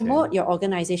Your promote LinkedIn. your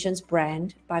organization's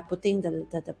brand by putting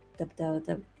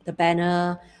the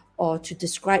banner, or to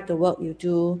describe the work you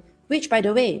do, which, by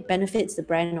the way, benefits the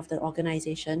brand of the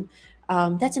organization,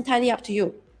 that's entirely up to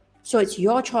you. So it's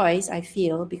your choice, I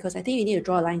feel, because I think you need to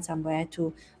draw a line somewhere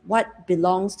to what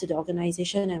belongs to the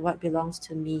organization and what belongs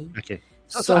to me. Okay.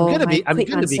 So So my I'm quick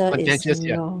going to be answer is contentious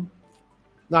here. no.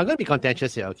 No, I'm going to be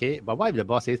contentious here, okay? But what if the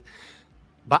boss says,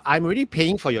 but I'm already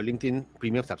paying for your LinkedIn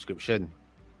premium subscription?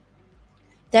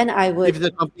 Then I If would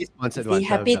the company sponsored be one,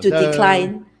 happy to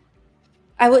decline.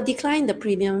 I would decline the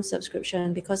premium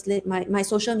subscription because my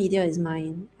social media is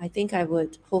mine. I think I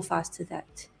would hold fast to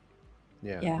that.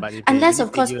 Yeah. But if Unless, they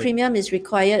of course, you, premium is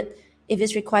required. If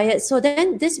it's required, so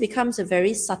then this becomes a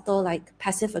very subtle, like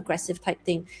passive aggressive type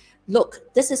thing.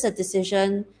 Look, this is a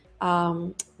decision.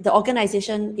 The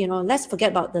organization, let's forget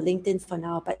about the LinkedIn for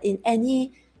now, but in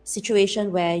any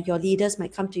situation where your leaders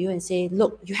might come to you and say,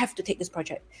 look, you have to take this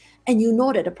project. And you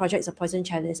know that the project is a poison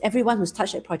chalice. Everyone who's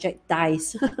touched that project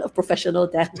dies a professional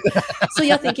death. So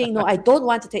you're thinking, no, I don't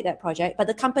want to take that project. But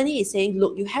the company is saying,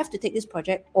 look, you have to take this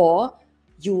project or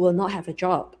you will not have a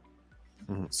job.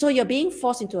 So you're being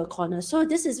forced into a corner. So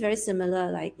this is very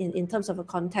similar, like in terms of a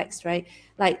context, right?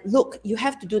 Like, look, you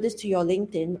have to do this to your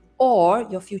LinkedIn, or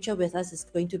your future with us is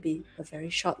going to be a very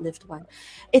short-lived one.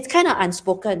 It's kind of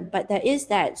unspoken, but there is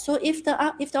that. So if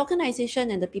the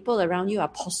organization and the people around you are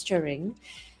posturing,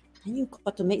 then you've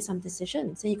got to make some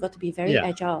decisions, and you've got to be very Yeah.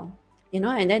 agile,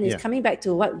 and then it's Yeah. coming back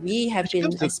to what we have Which been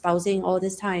comes to- espousing all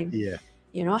this time. Yeah.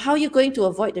 How are you going to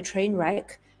avoid the train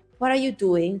wreck? What are you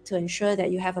doing to ensure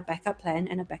that you have a backup plan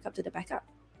and a backup to the backup?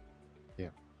 Yeah.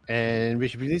 And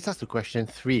which brings us to question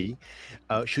 3.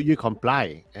 Should you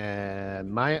comply?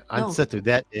 And my answer to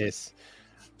that is,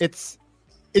 is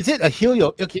it a hill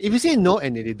you're okay? If you say no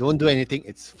and they don't do anything,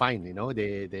 it's fine. They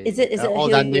Is it a all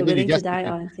hill done. you're Maybe willing they to just die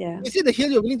on? Yeah. Is it the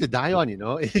hill you're willing to die on?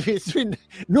 If it's been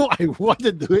no, I want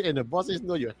to do it, and the boss says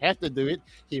no, you have to do it.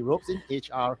 He ropes in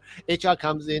HR. HR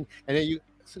comes in, and then you.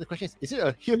 So the question is it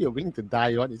a hill you're willing to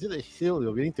die on? Is it a hill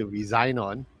you're willing to resign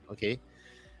on? Okay.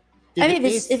 If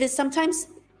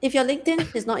your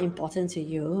LinkedIn is not important to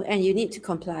you and you need to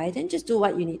comply, then just do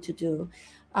what you need to do.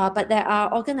 But there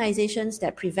are organizations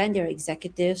that prevent their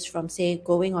executives from, say,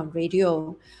 going on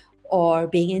radio or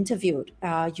being interviewed.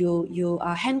 You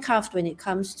are handcuffed when it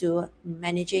comes to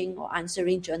managing or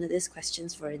answering journalist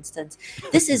questions, for instance.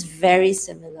 This is very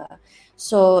similar.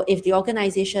 So if the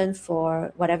organization,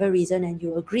 for whatever reason, and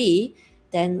you agree,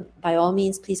 then by all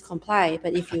means, please comply.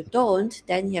 But if you don't,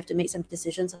 then you have to make some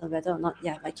decisions on whether or not,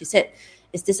 like you said,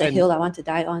 is this a hill I want to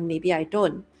die on? Maybe I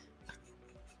don't.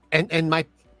 And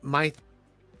my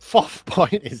 4th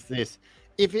point is this.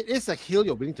 If it is a hill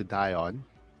you're willing to die on,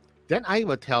 then I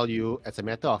will tell you, as a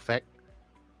matter of fact,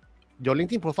 your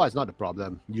LinkedIn profile is not the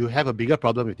problem. You have a bigger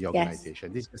problem with the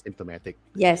organization. Yes. This is symptomatic.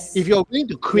 Yes. If you're willing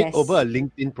to quit over a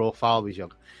LinkedIn profile,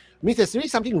 means there's really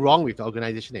something wrong with the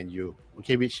organization and you.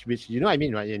 Okay, which you know what I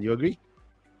mean, right? And you agree?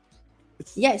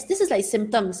 Yes, this is like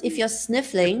symptoms. If you're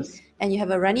sniffling and you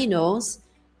have a runny nose,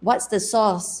 what's the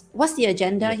source? What's the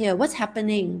agenda here? What's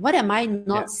happening? What am I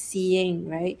not seeing,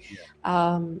 right?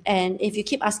 Yeah. And if you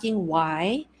keep asking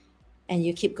why, and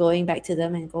you keep going back to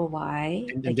them and go, why?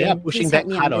 And again, they are pushing back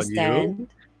hard on you.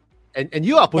 And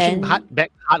you are pushing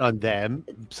back hard on them.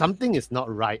 Something is not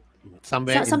right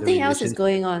somewhere. Something else is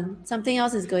going on. Something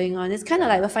else is going on. It's kind of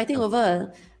like we're fighting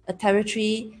over a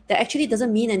territory that actually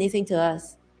doesn't mean anything to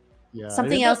us. Yeah,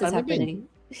 something else is happening.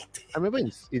 I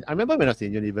remember when I was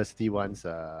in university once.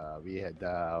 We had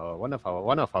one of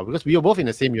our because we were both in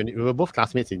the same uni. We were both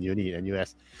classmates in uni in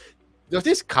US. There was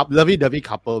this lovey-dovey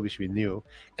couple which we knew,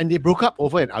 and they broke up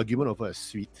over an argument over a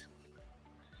sweet.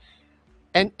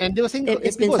 And they were saying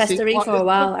it's been festering for a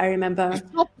while. I remember.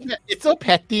 It's so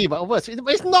petty, but over a sweet.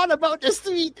 But it's not about the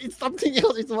sweet. It's something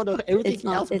else. It's about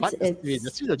everything else. But the sweet.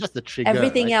 The sweet is just the trigger.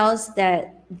 Everything else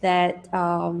that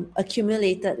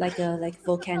accumulated like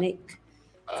volcanic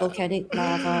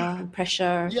lava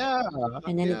pressure. Yeah.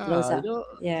 And then it blows up.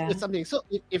 It's something. So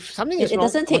if something is wrong, it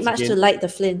doesn't take much to light the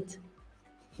flint.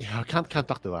 Yeah, come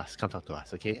talk to us. Come talk to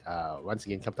us, okay? Once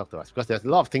again, come talk to us because there's a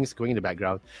lot of things going in the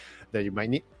background that you might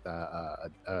need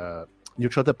a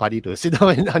neutral third party to sit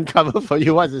down and uncover for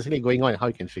you what's actually going on and how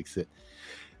you can fix it.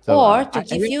 So, or to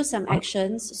give you some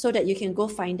actions so that you can go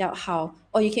find out how,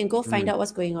 or you can go find out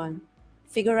what's going on.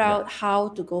 Figure out how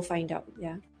to go find out.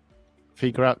 Yeah.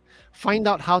 Find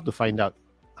out how to find out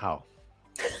how.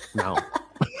 Now.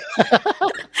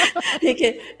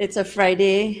 It's a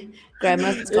Friday.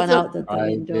 Grammar's gone out the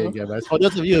window. For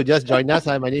those of you who just joined us,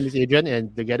 my name is Adrian,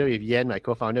 and together with Yan, my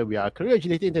co-founder, we are Career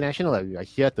Agility International, and we are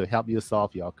here to help you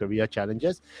solve your career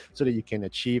challenges so that you can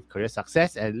achieve career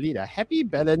success and lead a happy,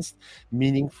 balanced,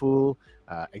 meaningful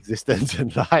existence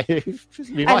in life.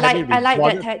 I like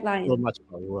that tagline. So much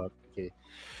about work. Okay.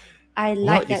 I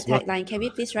like that tagline. Can we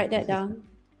please write that down?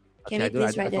 Can we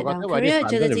please write that down? Career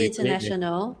Agility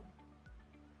International.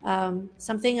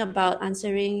 Something about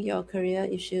answering your career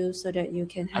issues so that you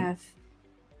can have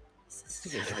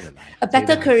a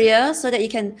better career, so that you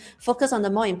can focus on the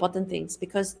more important things,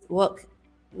 because work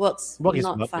is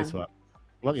not fun.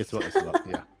 Work is work.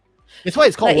 Yeah. It's why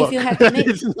it's called work. If you had to make,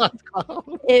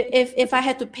 if I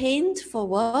had to paint for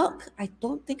work, I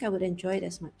don't think I would enjoy it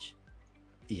as much.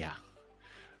 Yeah.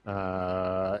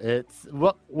 It's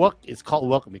work is called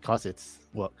work because it's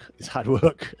work. It's hard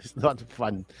work. It's not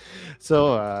fun.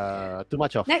 So too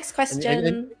much of next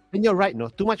question. And you're right, no,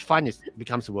 too much fun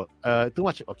becomes work. Too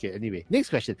much. Okay, anyway, next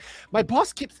question. My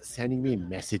boss keeps sending me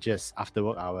messages after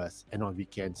work hours and on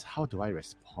weekends. How do I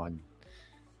respond?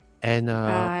 And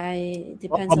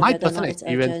depends on whether or not it's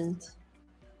urgent.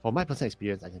 For my personal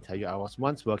experience, I can tell you, I was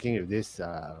once working with this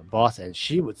boss, and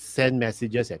she would send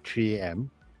messages at 3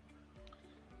 a.m.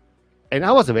 And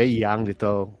I was a very young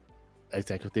little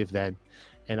executive then.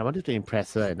 and I wanted to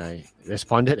impress her, and I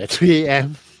responded at 3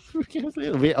 a.m.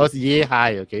 I was yay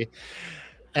high, okay,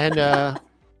 and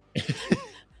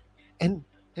and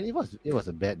it was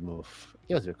a bad move.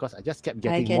 It was because I just kept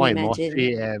I getting can more and more imagine.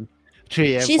 3 a.m.,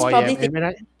 3 a.m., She's 4 probably a.m., and when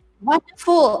I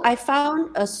wonderful. I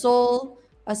found a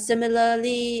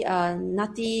similarly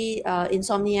nutty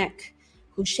insomniac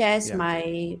who shares yeah,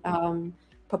 my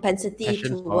propensity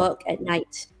passion to for work at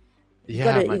night. my You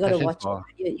gotta passion watch it. for,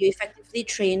 You effectively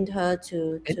trained her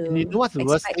and you know to what's the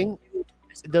worst expect thing? you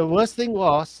to The respond. worst thing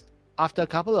was after a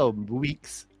couple of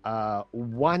weeks,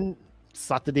 one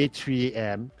Saturday 3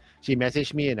 a.m., she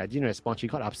messaged me and I didn't respond. She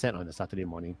got upset on the Saturday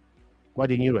morning. Why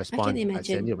didn't you I can respond? I sent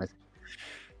imagine. you a message.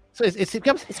 So it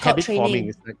becomes It's called habit forming. training.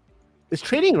 It's like it's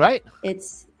training, right?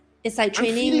 It's like I'm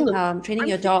feeding the. training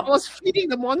your dog. I was feeding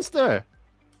the monster.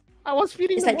 I was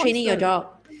feeding It's the like training your monster.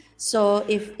 dog. So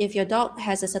if your dog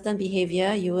has a certain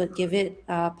behavior, you would give it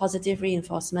positive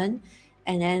reinforcement,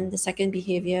 and then the second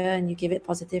behavior, and you give it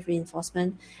positive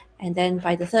reinforcement, and then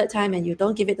by the third time, and you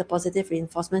don't give it the positive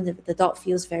reinforcement, the dog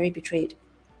feels very betrayed. Yeah.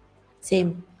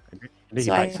 Same. And then he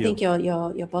So I bites you. think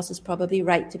your boss is probably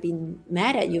right to be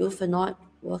mad at you for not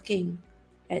working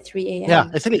at 3 a.m. Yeah,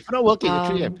 exactly. If you're not working at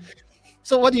 3 a.m.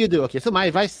 So what do you do? Okay, so my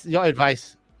advice, your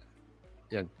advice.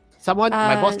 Yeah.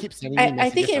 My boss keeps sending me I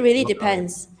think messages. it Of really work hours.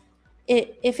 depends.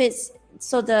 If it's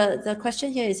so the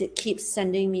question here is it keeps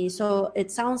sending me. So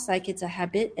it sounds like it's a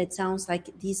habit. It sounds like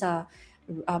these are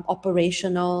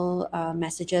operational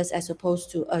messages as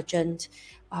opposed to urgent,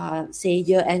 say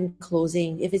year-end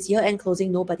closing. If it's year-end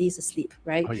closing, nobody's asleep,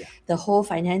 right? Oh yeah. The whole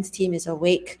finance team is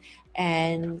awake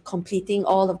and completing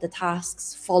all of the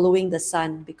tasks following the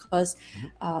sun because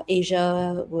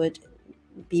Asia would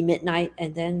be midnight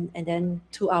and then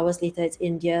 2 hours later it's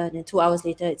India, and then 2 hours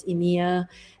later it's EMEA,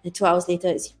 and 2 hours later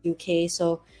it's UK.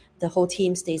 So the whole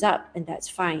team stays up, and that's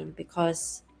fine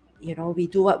because we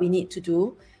do what we need to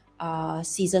do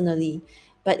seasonally.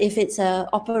 But if it's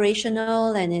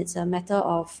operational and it's a matter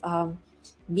of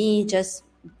me just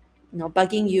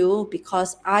bugging you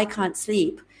because I can't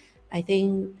sleep, I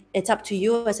think it's up to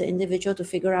you as an individual to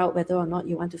figure out whether or not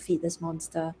you want to feed this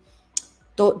monster.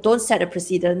 Don't set a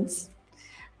precedence.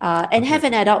 And have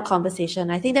an adult conversation.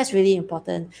 I think that's really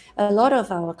important. A lot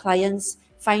of our clients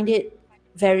find it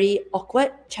very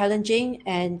awkward, challenging,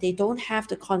 and they don't have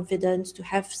the confidence to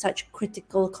have such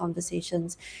critical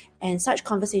conversations. And such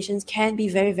conversations can be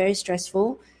very, very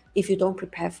stressful if you don't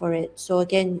prepare for it. So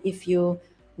again, if you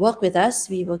work with us,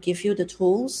 we will give you the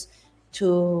tools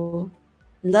to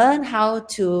learn how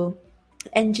to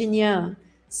engineer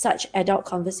such adult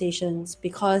conversations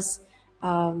because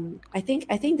I think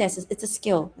it's a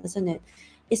skill, isn't it?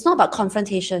 It's not about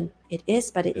confrontation. It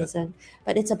is, but it isn't.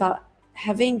 But it's about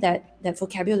having that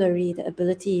vocabulary, the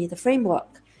ability, the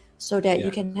framework, so that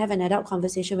you can have an adult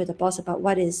conversation with the boss about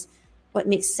what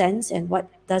makes sense and what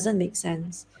doesn't make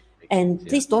sense. And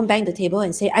please don't bang the table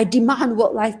and say, I demand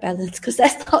work-life balance, because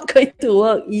that's not going to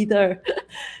work either.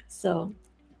 So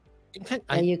In fact,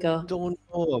 there you go. don't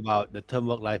know about the term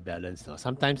work-life balance. No.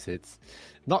 Sometimes it's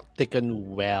not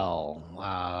taken well.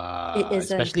 It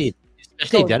isn't. Especially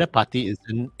the other party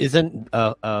isn't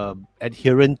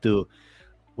adherent to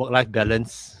work-life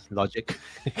balance logic.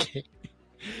 Okay.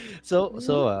 So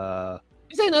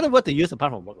is there another word to use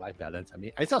apart from work-life balance? I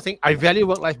mean, I start saying I value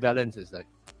work-life balance. Is like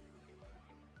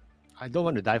I don't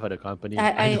want to die for the company.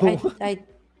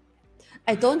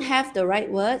 I don't have the right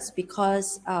words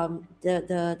because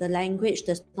the language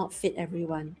does not fit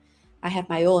everyone. I have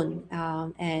my own,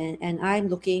 and I'm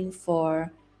looking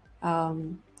for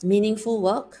meaningful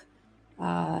work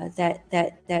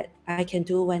that I can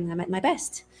do when I'm at my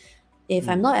best. If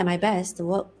I'm not at my best, the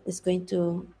work is going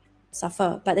to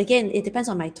suffer. But again, it depends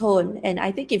on my tone. And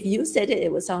I think if you said it, it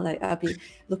would sound like I'll be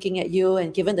looking at you,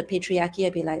 and given the patriarchy,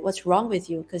 I'd be like, what's wrong with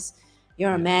you? Because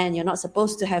you're a man, you're not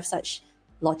supposed to have such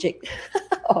logic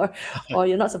or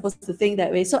you're not supposed to think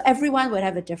that way. So everyone would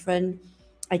have a different,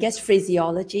 I guess,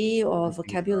 phraseology or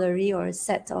vocabulary or a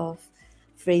set of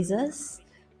phrases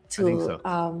to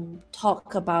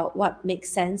talk about what makes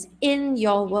sense in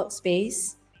your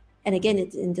workspace. And again,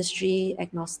 it's industry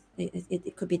agnostic.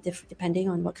 It could be different depending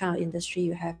on what kind of industry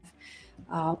you have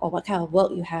or what kind of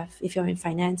work you have. If you're in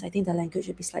finance, I think the language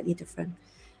would be slightly different.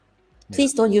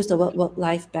 Please don't use the word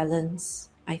work-life balance,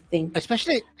 I think.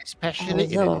 Especially in an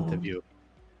interview.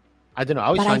 I don't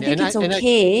know. But I think it's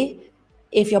okay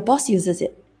if your boss uses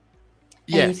it.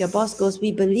 Yes. And if your boss goes,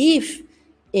 we believe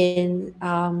in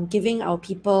giving our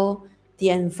people the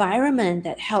environment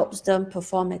that helps them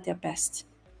perform at their best.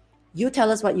 You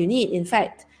tell us what you need. In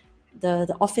fact,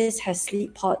 the office has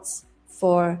sleep pods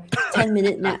for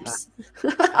 10-minute naps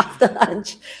after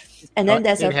lunch. And then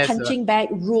there's it a has punching bag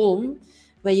room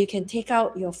where you can take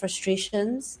out your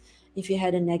frustrations. If you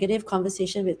had a negative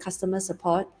conversation with customer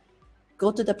support,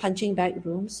 go to the punching bag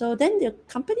room. So then the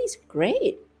company's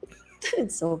great.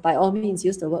 So by all means,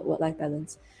 use the word work-life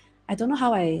balance. I don't know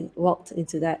how I walked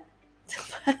into that.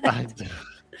 How it's did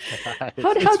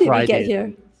we get Friday.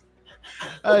 here?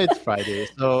 It's Friday,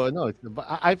 so no. But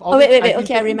I've Oh, always. wait. I've been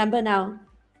Okay, I taking- remember now.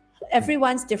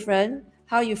 Everyone's different.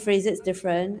 How you phrase it's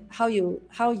different. How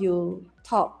you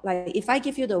talk. Like if I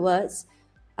give you the words,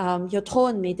 your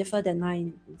tone may differ than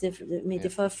mine.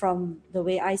 Differ from the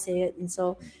way I say it. And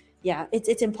so, yeah,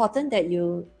 it's important that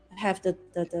you have the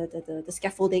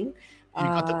scaffolding You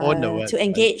got to own the words, to right?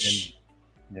 engage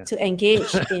Yeah. to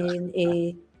engage in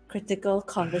a critical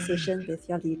conversation with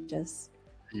your leaders.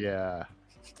 Yeah.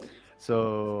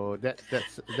 So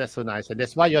that's so nice, and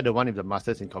that's why you're the one with the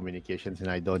masters in communications,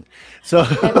 and I don't. So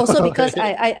And also because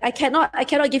I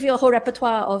cannot give you a whole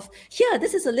repertoire of here.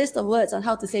 This is a list of words on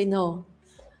how to say no.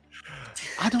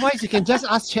 Otherwise, you can just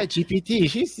ask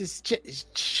ChatGPT.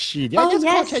 Did I Oh, just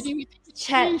yes. call ChatGPT?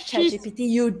 ChatGPT,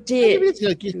 you did. ChatGPT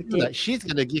gonna give you, like, she's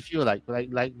gonna give you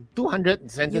like 200 You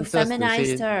sentences.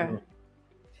 feminized her.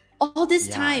 All this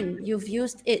Yeah. time you've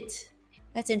used it.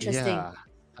 That's interesting. Yeah.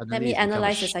 Let Suddenly me it's become a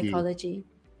analyze the she. psychology.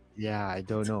 Yeah, I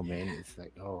don't know, man. It's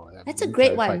like, I'm That's a really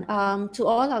great terrified. one. To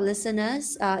all our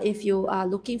listeners, if you are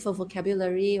looking for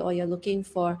vocabulary or you're looking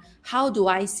for how do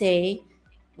I say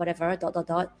whatever ...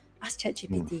 ask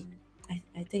ChatGPT.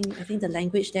 I think the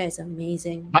language there is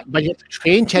amazing. But you have to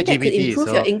train I think that could ChatGPT. improve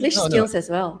So your English no. skills as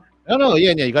well. No,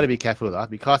 yeah, you got to be careful,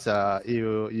 because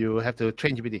you have to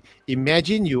train GPT.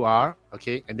 Imagine you are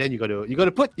okay, and then you got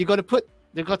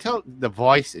to tell the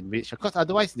voice in which, of course,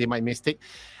 otherwise they might mistake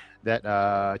that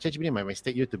ChatGPT might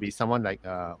mistake you to be someone like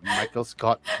Michael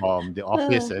Scott from The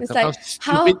Office. And It's like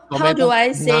stupid how do I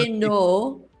comments say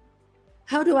no?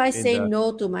 How do I say the-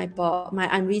 no to my my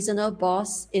unreasonable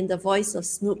boss in the voice of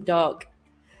Snoop Dogg?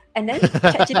 And then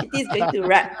ChatGPT is going to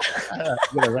rap. I'm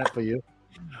gonna rap for you.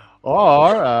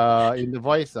 Or in the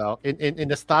voice of in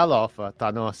the style of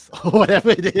Thanos or whatever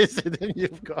it is, and then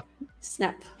you've got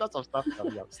Snap. lots of stuff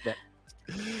coming up. Snap.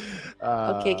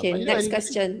 Okay. But, Next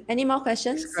question. Any more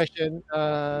questions? Next question.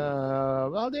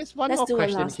 Well, there's one Let's more do one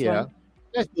question last here. one.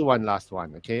 Let's do one last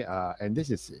one, okay? And this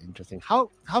is interesting. How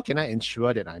can I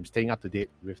ensure that I'm staying up to date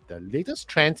with the latest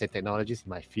trends and technologies in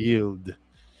my field?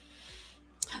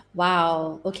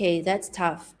 Wow. Okay, that's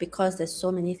tough because there's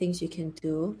so many things you can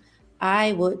do.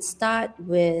 I would start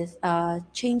with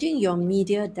changing your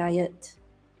media diet.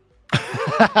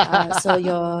 So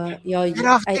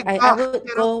I would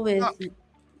go with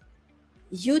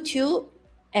YouTube,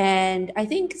 and I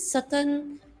think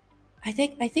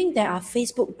I think there are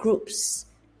Facebook groups,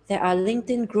 there are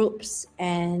LinkedIn groups,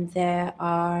 and there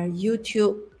are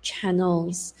YouTube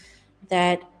channels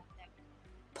that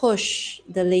push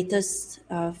the latest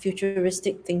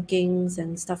futuristic thinkings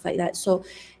and stuff like that. So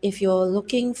if you're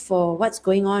looking for what's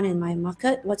going on in my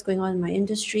market, what's going on in my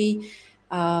industry,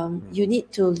 you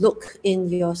need to look in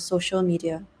your social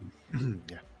media.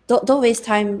 Yeah. Don't waste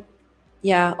time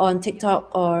on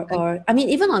TikTok or I mean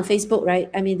even on Facebook,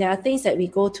 right? I mean there are things that we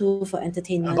go to for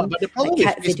entertainment, But the problem like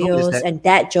cat with Facebook is videos that and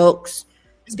dad jokes.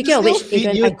 Speaking of still which, feed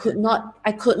Adrian, you-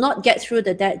 I could not get through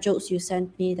the dad jokes you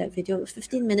sent me. That video,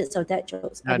 15 minutes of dad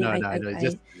jokes. I know.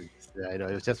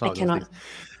 It's just one I of those cannot.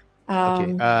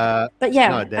 things. Okay. But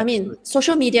yeah, no, I mean,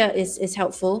 social media is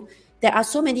helpful. There are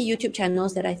so many YouTube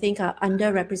channels that I think are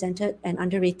underrepresented and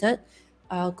underrated.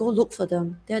 Go look for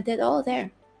them. They're all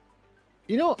there.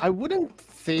 I wouldn't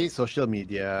say social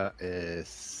media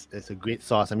is a great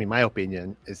source. I mean, my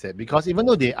opinion is that because even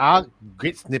though there are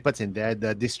great snippets in there,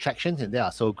 the distractions in there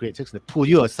are so great. So it's going to pull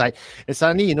you aside. And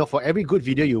suddenly, for every good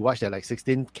video you watch, there are like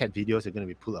 16 cat videos are going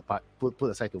to be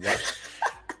pulled aside to watch.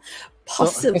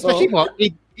 Possible. So, especially for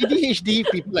ADHD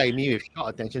people like me with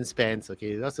short attention spans,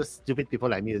 okay, that's just stupid people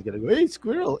like me is going to go, hey,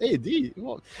 squirrel, hey, D.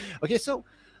 Okay, so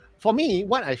for me,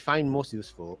 what I find most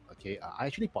useful, okay, are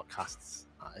actually podcasts.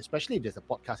 Especially if there's a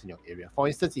podcast in your area. For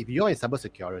instance, if you're in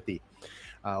cybersecurity,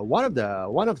 one of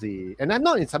the, and I'm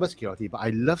not in cybersecurity, but I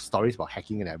love stories about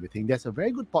hacking and everything. There's a very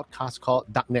good podcast called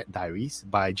Darknet Diaries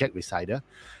by Jack Resider,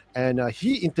 and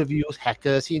he interviews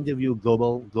hackers. He interviews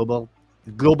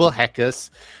global hackers.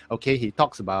 Okay, he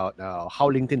talks about how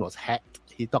LinkedIn was hacked.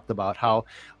 He talked about how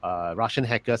Russian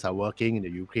hackers are working in the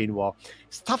Ukraine war,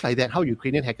 stuff like that. How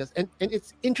Ukrainian hackers, and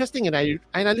it's interesting. And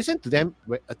I listen to them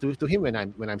to him when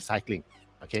I'm cycling.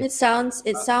 Okay. It sounds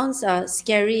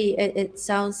scary. It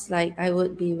sounds like I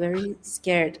would be very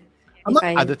scared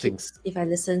among other things. if I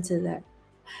listen to that.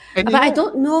 And But I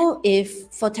don't know if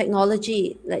for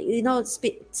technology, like,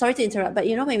 sorry to interrupt, but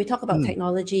when we talk about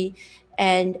technology,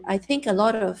 and I think a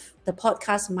lot of the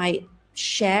podcasts might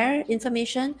share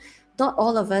information, not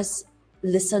all of us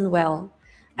listen well.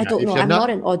 I don't if know. you're I'm not, not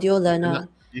an audio learner.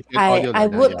 if you're an audio I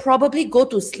learner, would probably go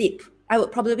to sleep. I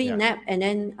would probably Yeah. nap, and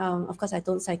then of course I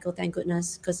don't cycle, thank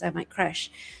goodness, because I might crash.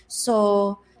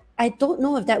 So I don't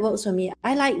know if that works for me.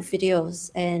 I like videos,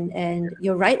 and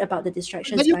you're right about the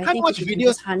distractions, But you but I can't think watch if you can videos.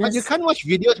 just But you harness. can't watch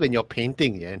videos when you're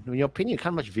painting. Yeah, when you're painting, you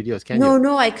can't watch videos, can you?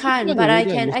 No, I You put can't. on the But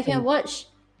radio and I can listen. watch.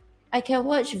 I can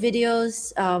watch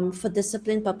videos for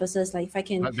discipline purposes. Like if I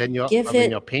can But when you're give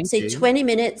when you're it, say, painting, 20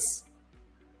 minutes.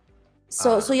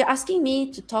 So ah, you're asking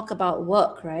me to talk about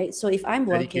work, right? So if I'm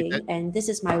dedicated. working and this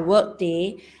is my work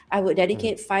day, I would Mm.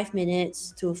 dedicate 5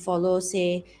 minutes to follow,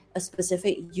 say, a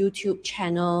specific YouTube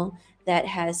channel that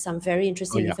has some very Oh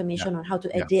interesting yeah, yeah, information on how to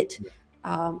yeah,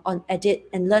 edit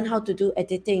and learn how to do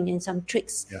editing and some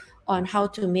tricks yeah, on how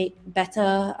to make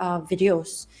better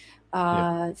videos.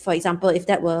 yeah. For example, if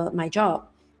that were my job,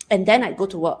 and then I'd go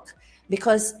to work.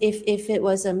 Because if it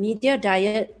was a media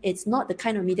diet, it's not the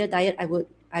kind of media diet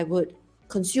I would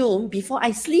consume before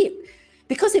I sleep.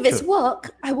 Because if it's True,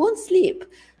 work, I won't sleep. true.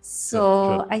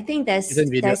 So I think Isn't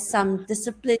video? there's some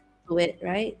discipline to it,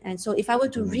 right? And so if I were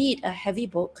to read a heavy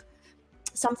book,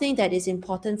 something that is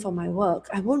important for my work,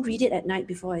 I won't read it at night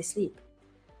before I sleep.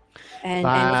 And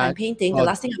if I'm But painting, the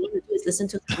last thing I want to do is listen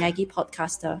to the Maggie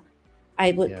podcaster.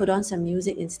 I would yeah, put on some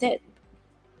music instead.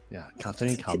 yeah,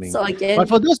 constantly calming. So again, But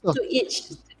for those of to each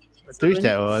to each own.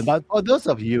 their own. But for those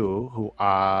of you who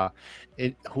are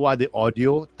the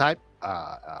audio type,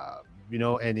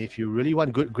 and if you really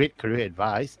want great career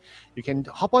advice, you can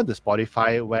hop on to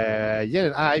Spotify, where Yen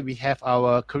and I, we have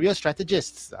our career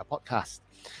strategists podcast,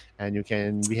 and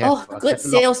we have Oh, a good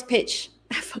catalog. sales pitch.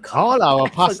 I forgot. All our I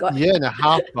past forgot. year and a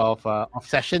half of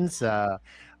sessions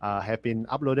have been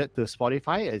uploaded to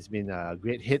Spotify. It's been a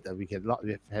great hit. We've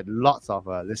had lots of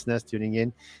listeners tuning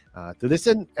in to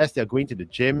listen as they're going to the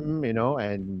gym,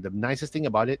 and the nicest thing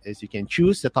about it is you can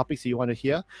choose the topics you want to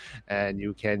hear, and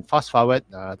you can fast forward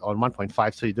on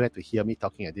 1.5, so you don't have to hear me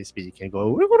talking at this speed. You can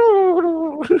go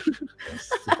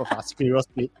super fast, squirrel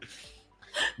speed.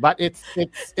 But it's That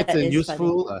a is funny.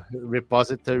 useful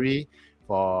repository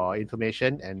for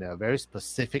information and very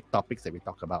specific topics that we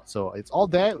talk about. So it's all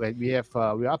there.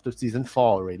 We're up to season 4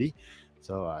 already.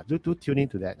 So do tune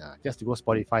into that. Just to go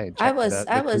Spotify and check I was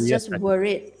career just strategy.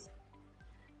 worried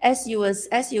as you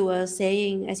were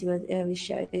saying, as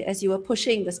you were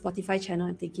pushing the Spotify channel.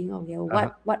 I'm thinking, oh yeah,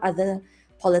 what other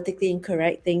politically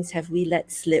incorrect things have we let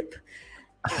slip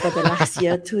for the last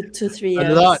year, 3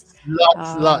 years?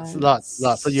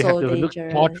 Lots. So you have to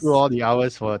pour through dangerous. all the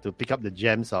hours to pick up the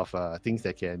gems of things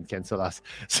that can cancel us.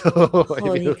 So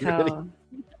Holy cow.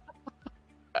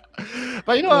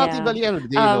 But ultimately, at the end of the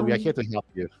day, we are here to help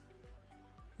you.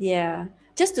 Yeah.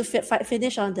 Just to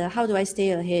finish on the how do I stay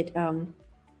ahead?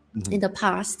 In the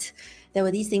past, there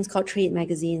were these things called trade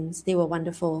magazines. They were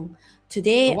wonderful.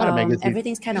 Today, What a magazine.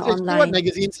 everything's kind of Especially online. What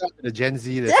magazines are the Gen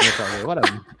Z listeners out there?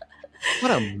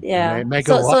 What a Yeah.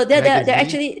 mega So they're magazine.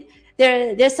 actually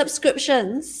they're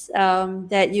subscriptions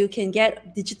that you can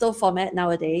get digital format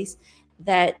nowadays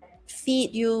that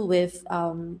feed you with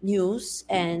news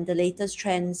and the latest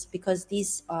trends, because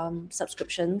these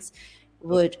subscriptions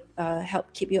would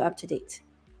help keep you up to date.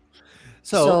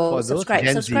 So for those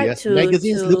Gen Zers,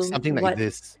 magazines look something like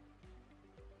this.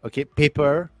 Okay,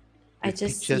 paper. I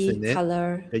just pictures see in it.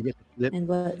 color and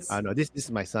words. No, this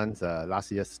is my son's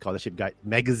last year's scholarship guide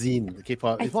magazine. Okay,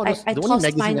 I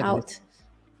tossed mine out.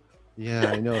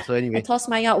 Yeah, I know. So anyway, I tossed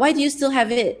mine out. Why do you still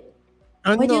have it?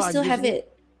 Why do you still have it?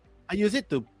 I use it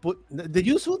to put the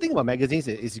useful thing about magazines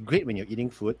is it's great when you're eating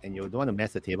food and you don't want to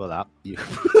mess the table up. You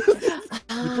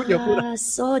put your food up.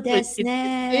 So that's it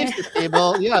saves the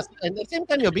table. Yes, and at the same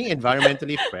time you're being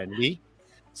environmentally friendly.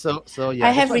 So yeah.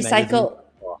 I have recycled.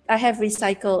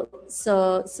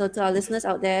 So to our listeners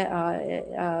out there,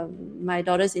 my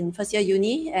daughter's in first year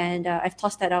uni, and I've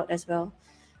tossed that out as well.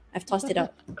 I've tossed it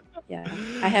out. Yeah,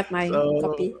 I have my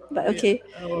copy, but okay.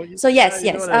 So yes.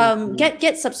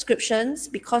 Get subscriptions,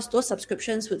 because those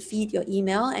subscriptions would feed your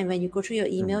email, and when you go through your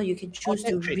email, you can choose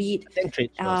to read.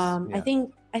 I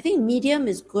think Medium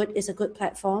is good. Is a good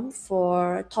platform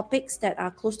for topics that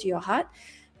are close to your heart.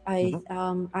 I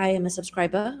am a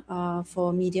subscriber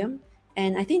for Medium,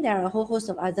 and I think there are a whole host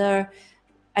of other,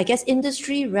 I guess,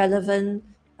 industry relevant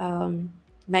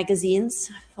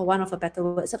magazines, for want of a better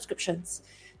word, subscriptions.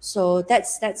 So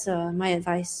that's my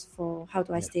advice for how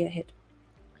do I stay ahead.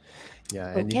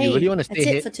 Yeah, and if you really Okay, want to stay that's it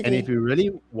ahead, for and if today. you really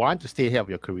want to stay ahead of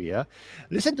your career,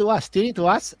 listen to us, tune in to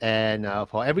us, and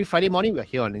for every Friday morning, we're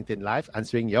here on LinkedIn Live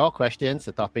answering your questions,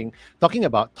 talking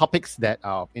about topics that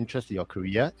are of interest to your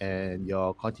career and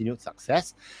your continued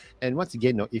success. And once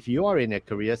again, if you are in a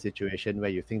career situation where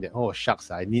you think that, oh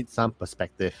shucks, I need some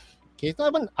perspective. Okay, it's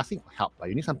not even asking for help, but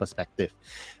you need some perspective.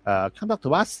 Come back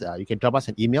to us. You can drop us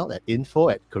an email at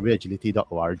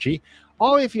info@careeragility.org.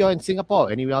 Or if you're in Singapore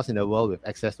or anywhere else in the world with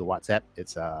access to WhatsApp,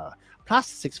 it's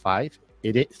 +65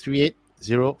 8838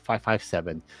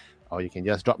 0557. Or you can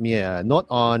just drop me a note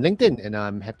on LinkedIn, and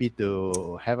I'm happy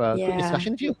to have a quick Yeah,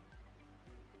 discussion with you.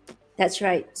 that's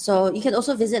right. So you can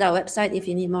also visit our website if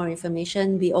you need more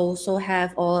information. We also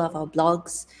have all of our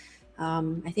blogs.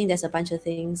 I think there's a bunch of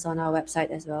things on our website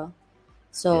as well.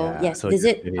 So Yeah, yes, so just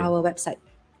visit tune in. our website.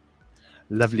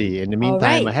 Lovely. In the All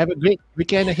meantime, right. have a great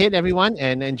weekend ahead, everyone,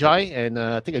 and enjoy and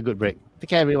take a good break. Take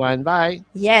care, everyone. Bye.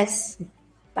 Yes.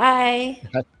 Bye.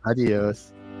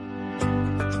 Adios.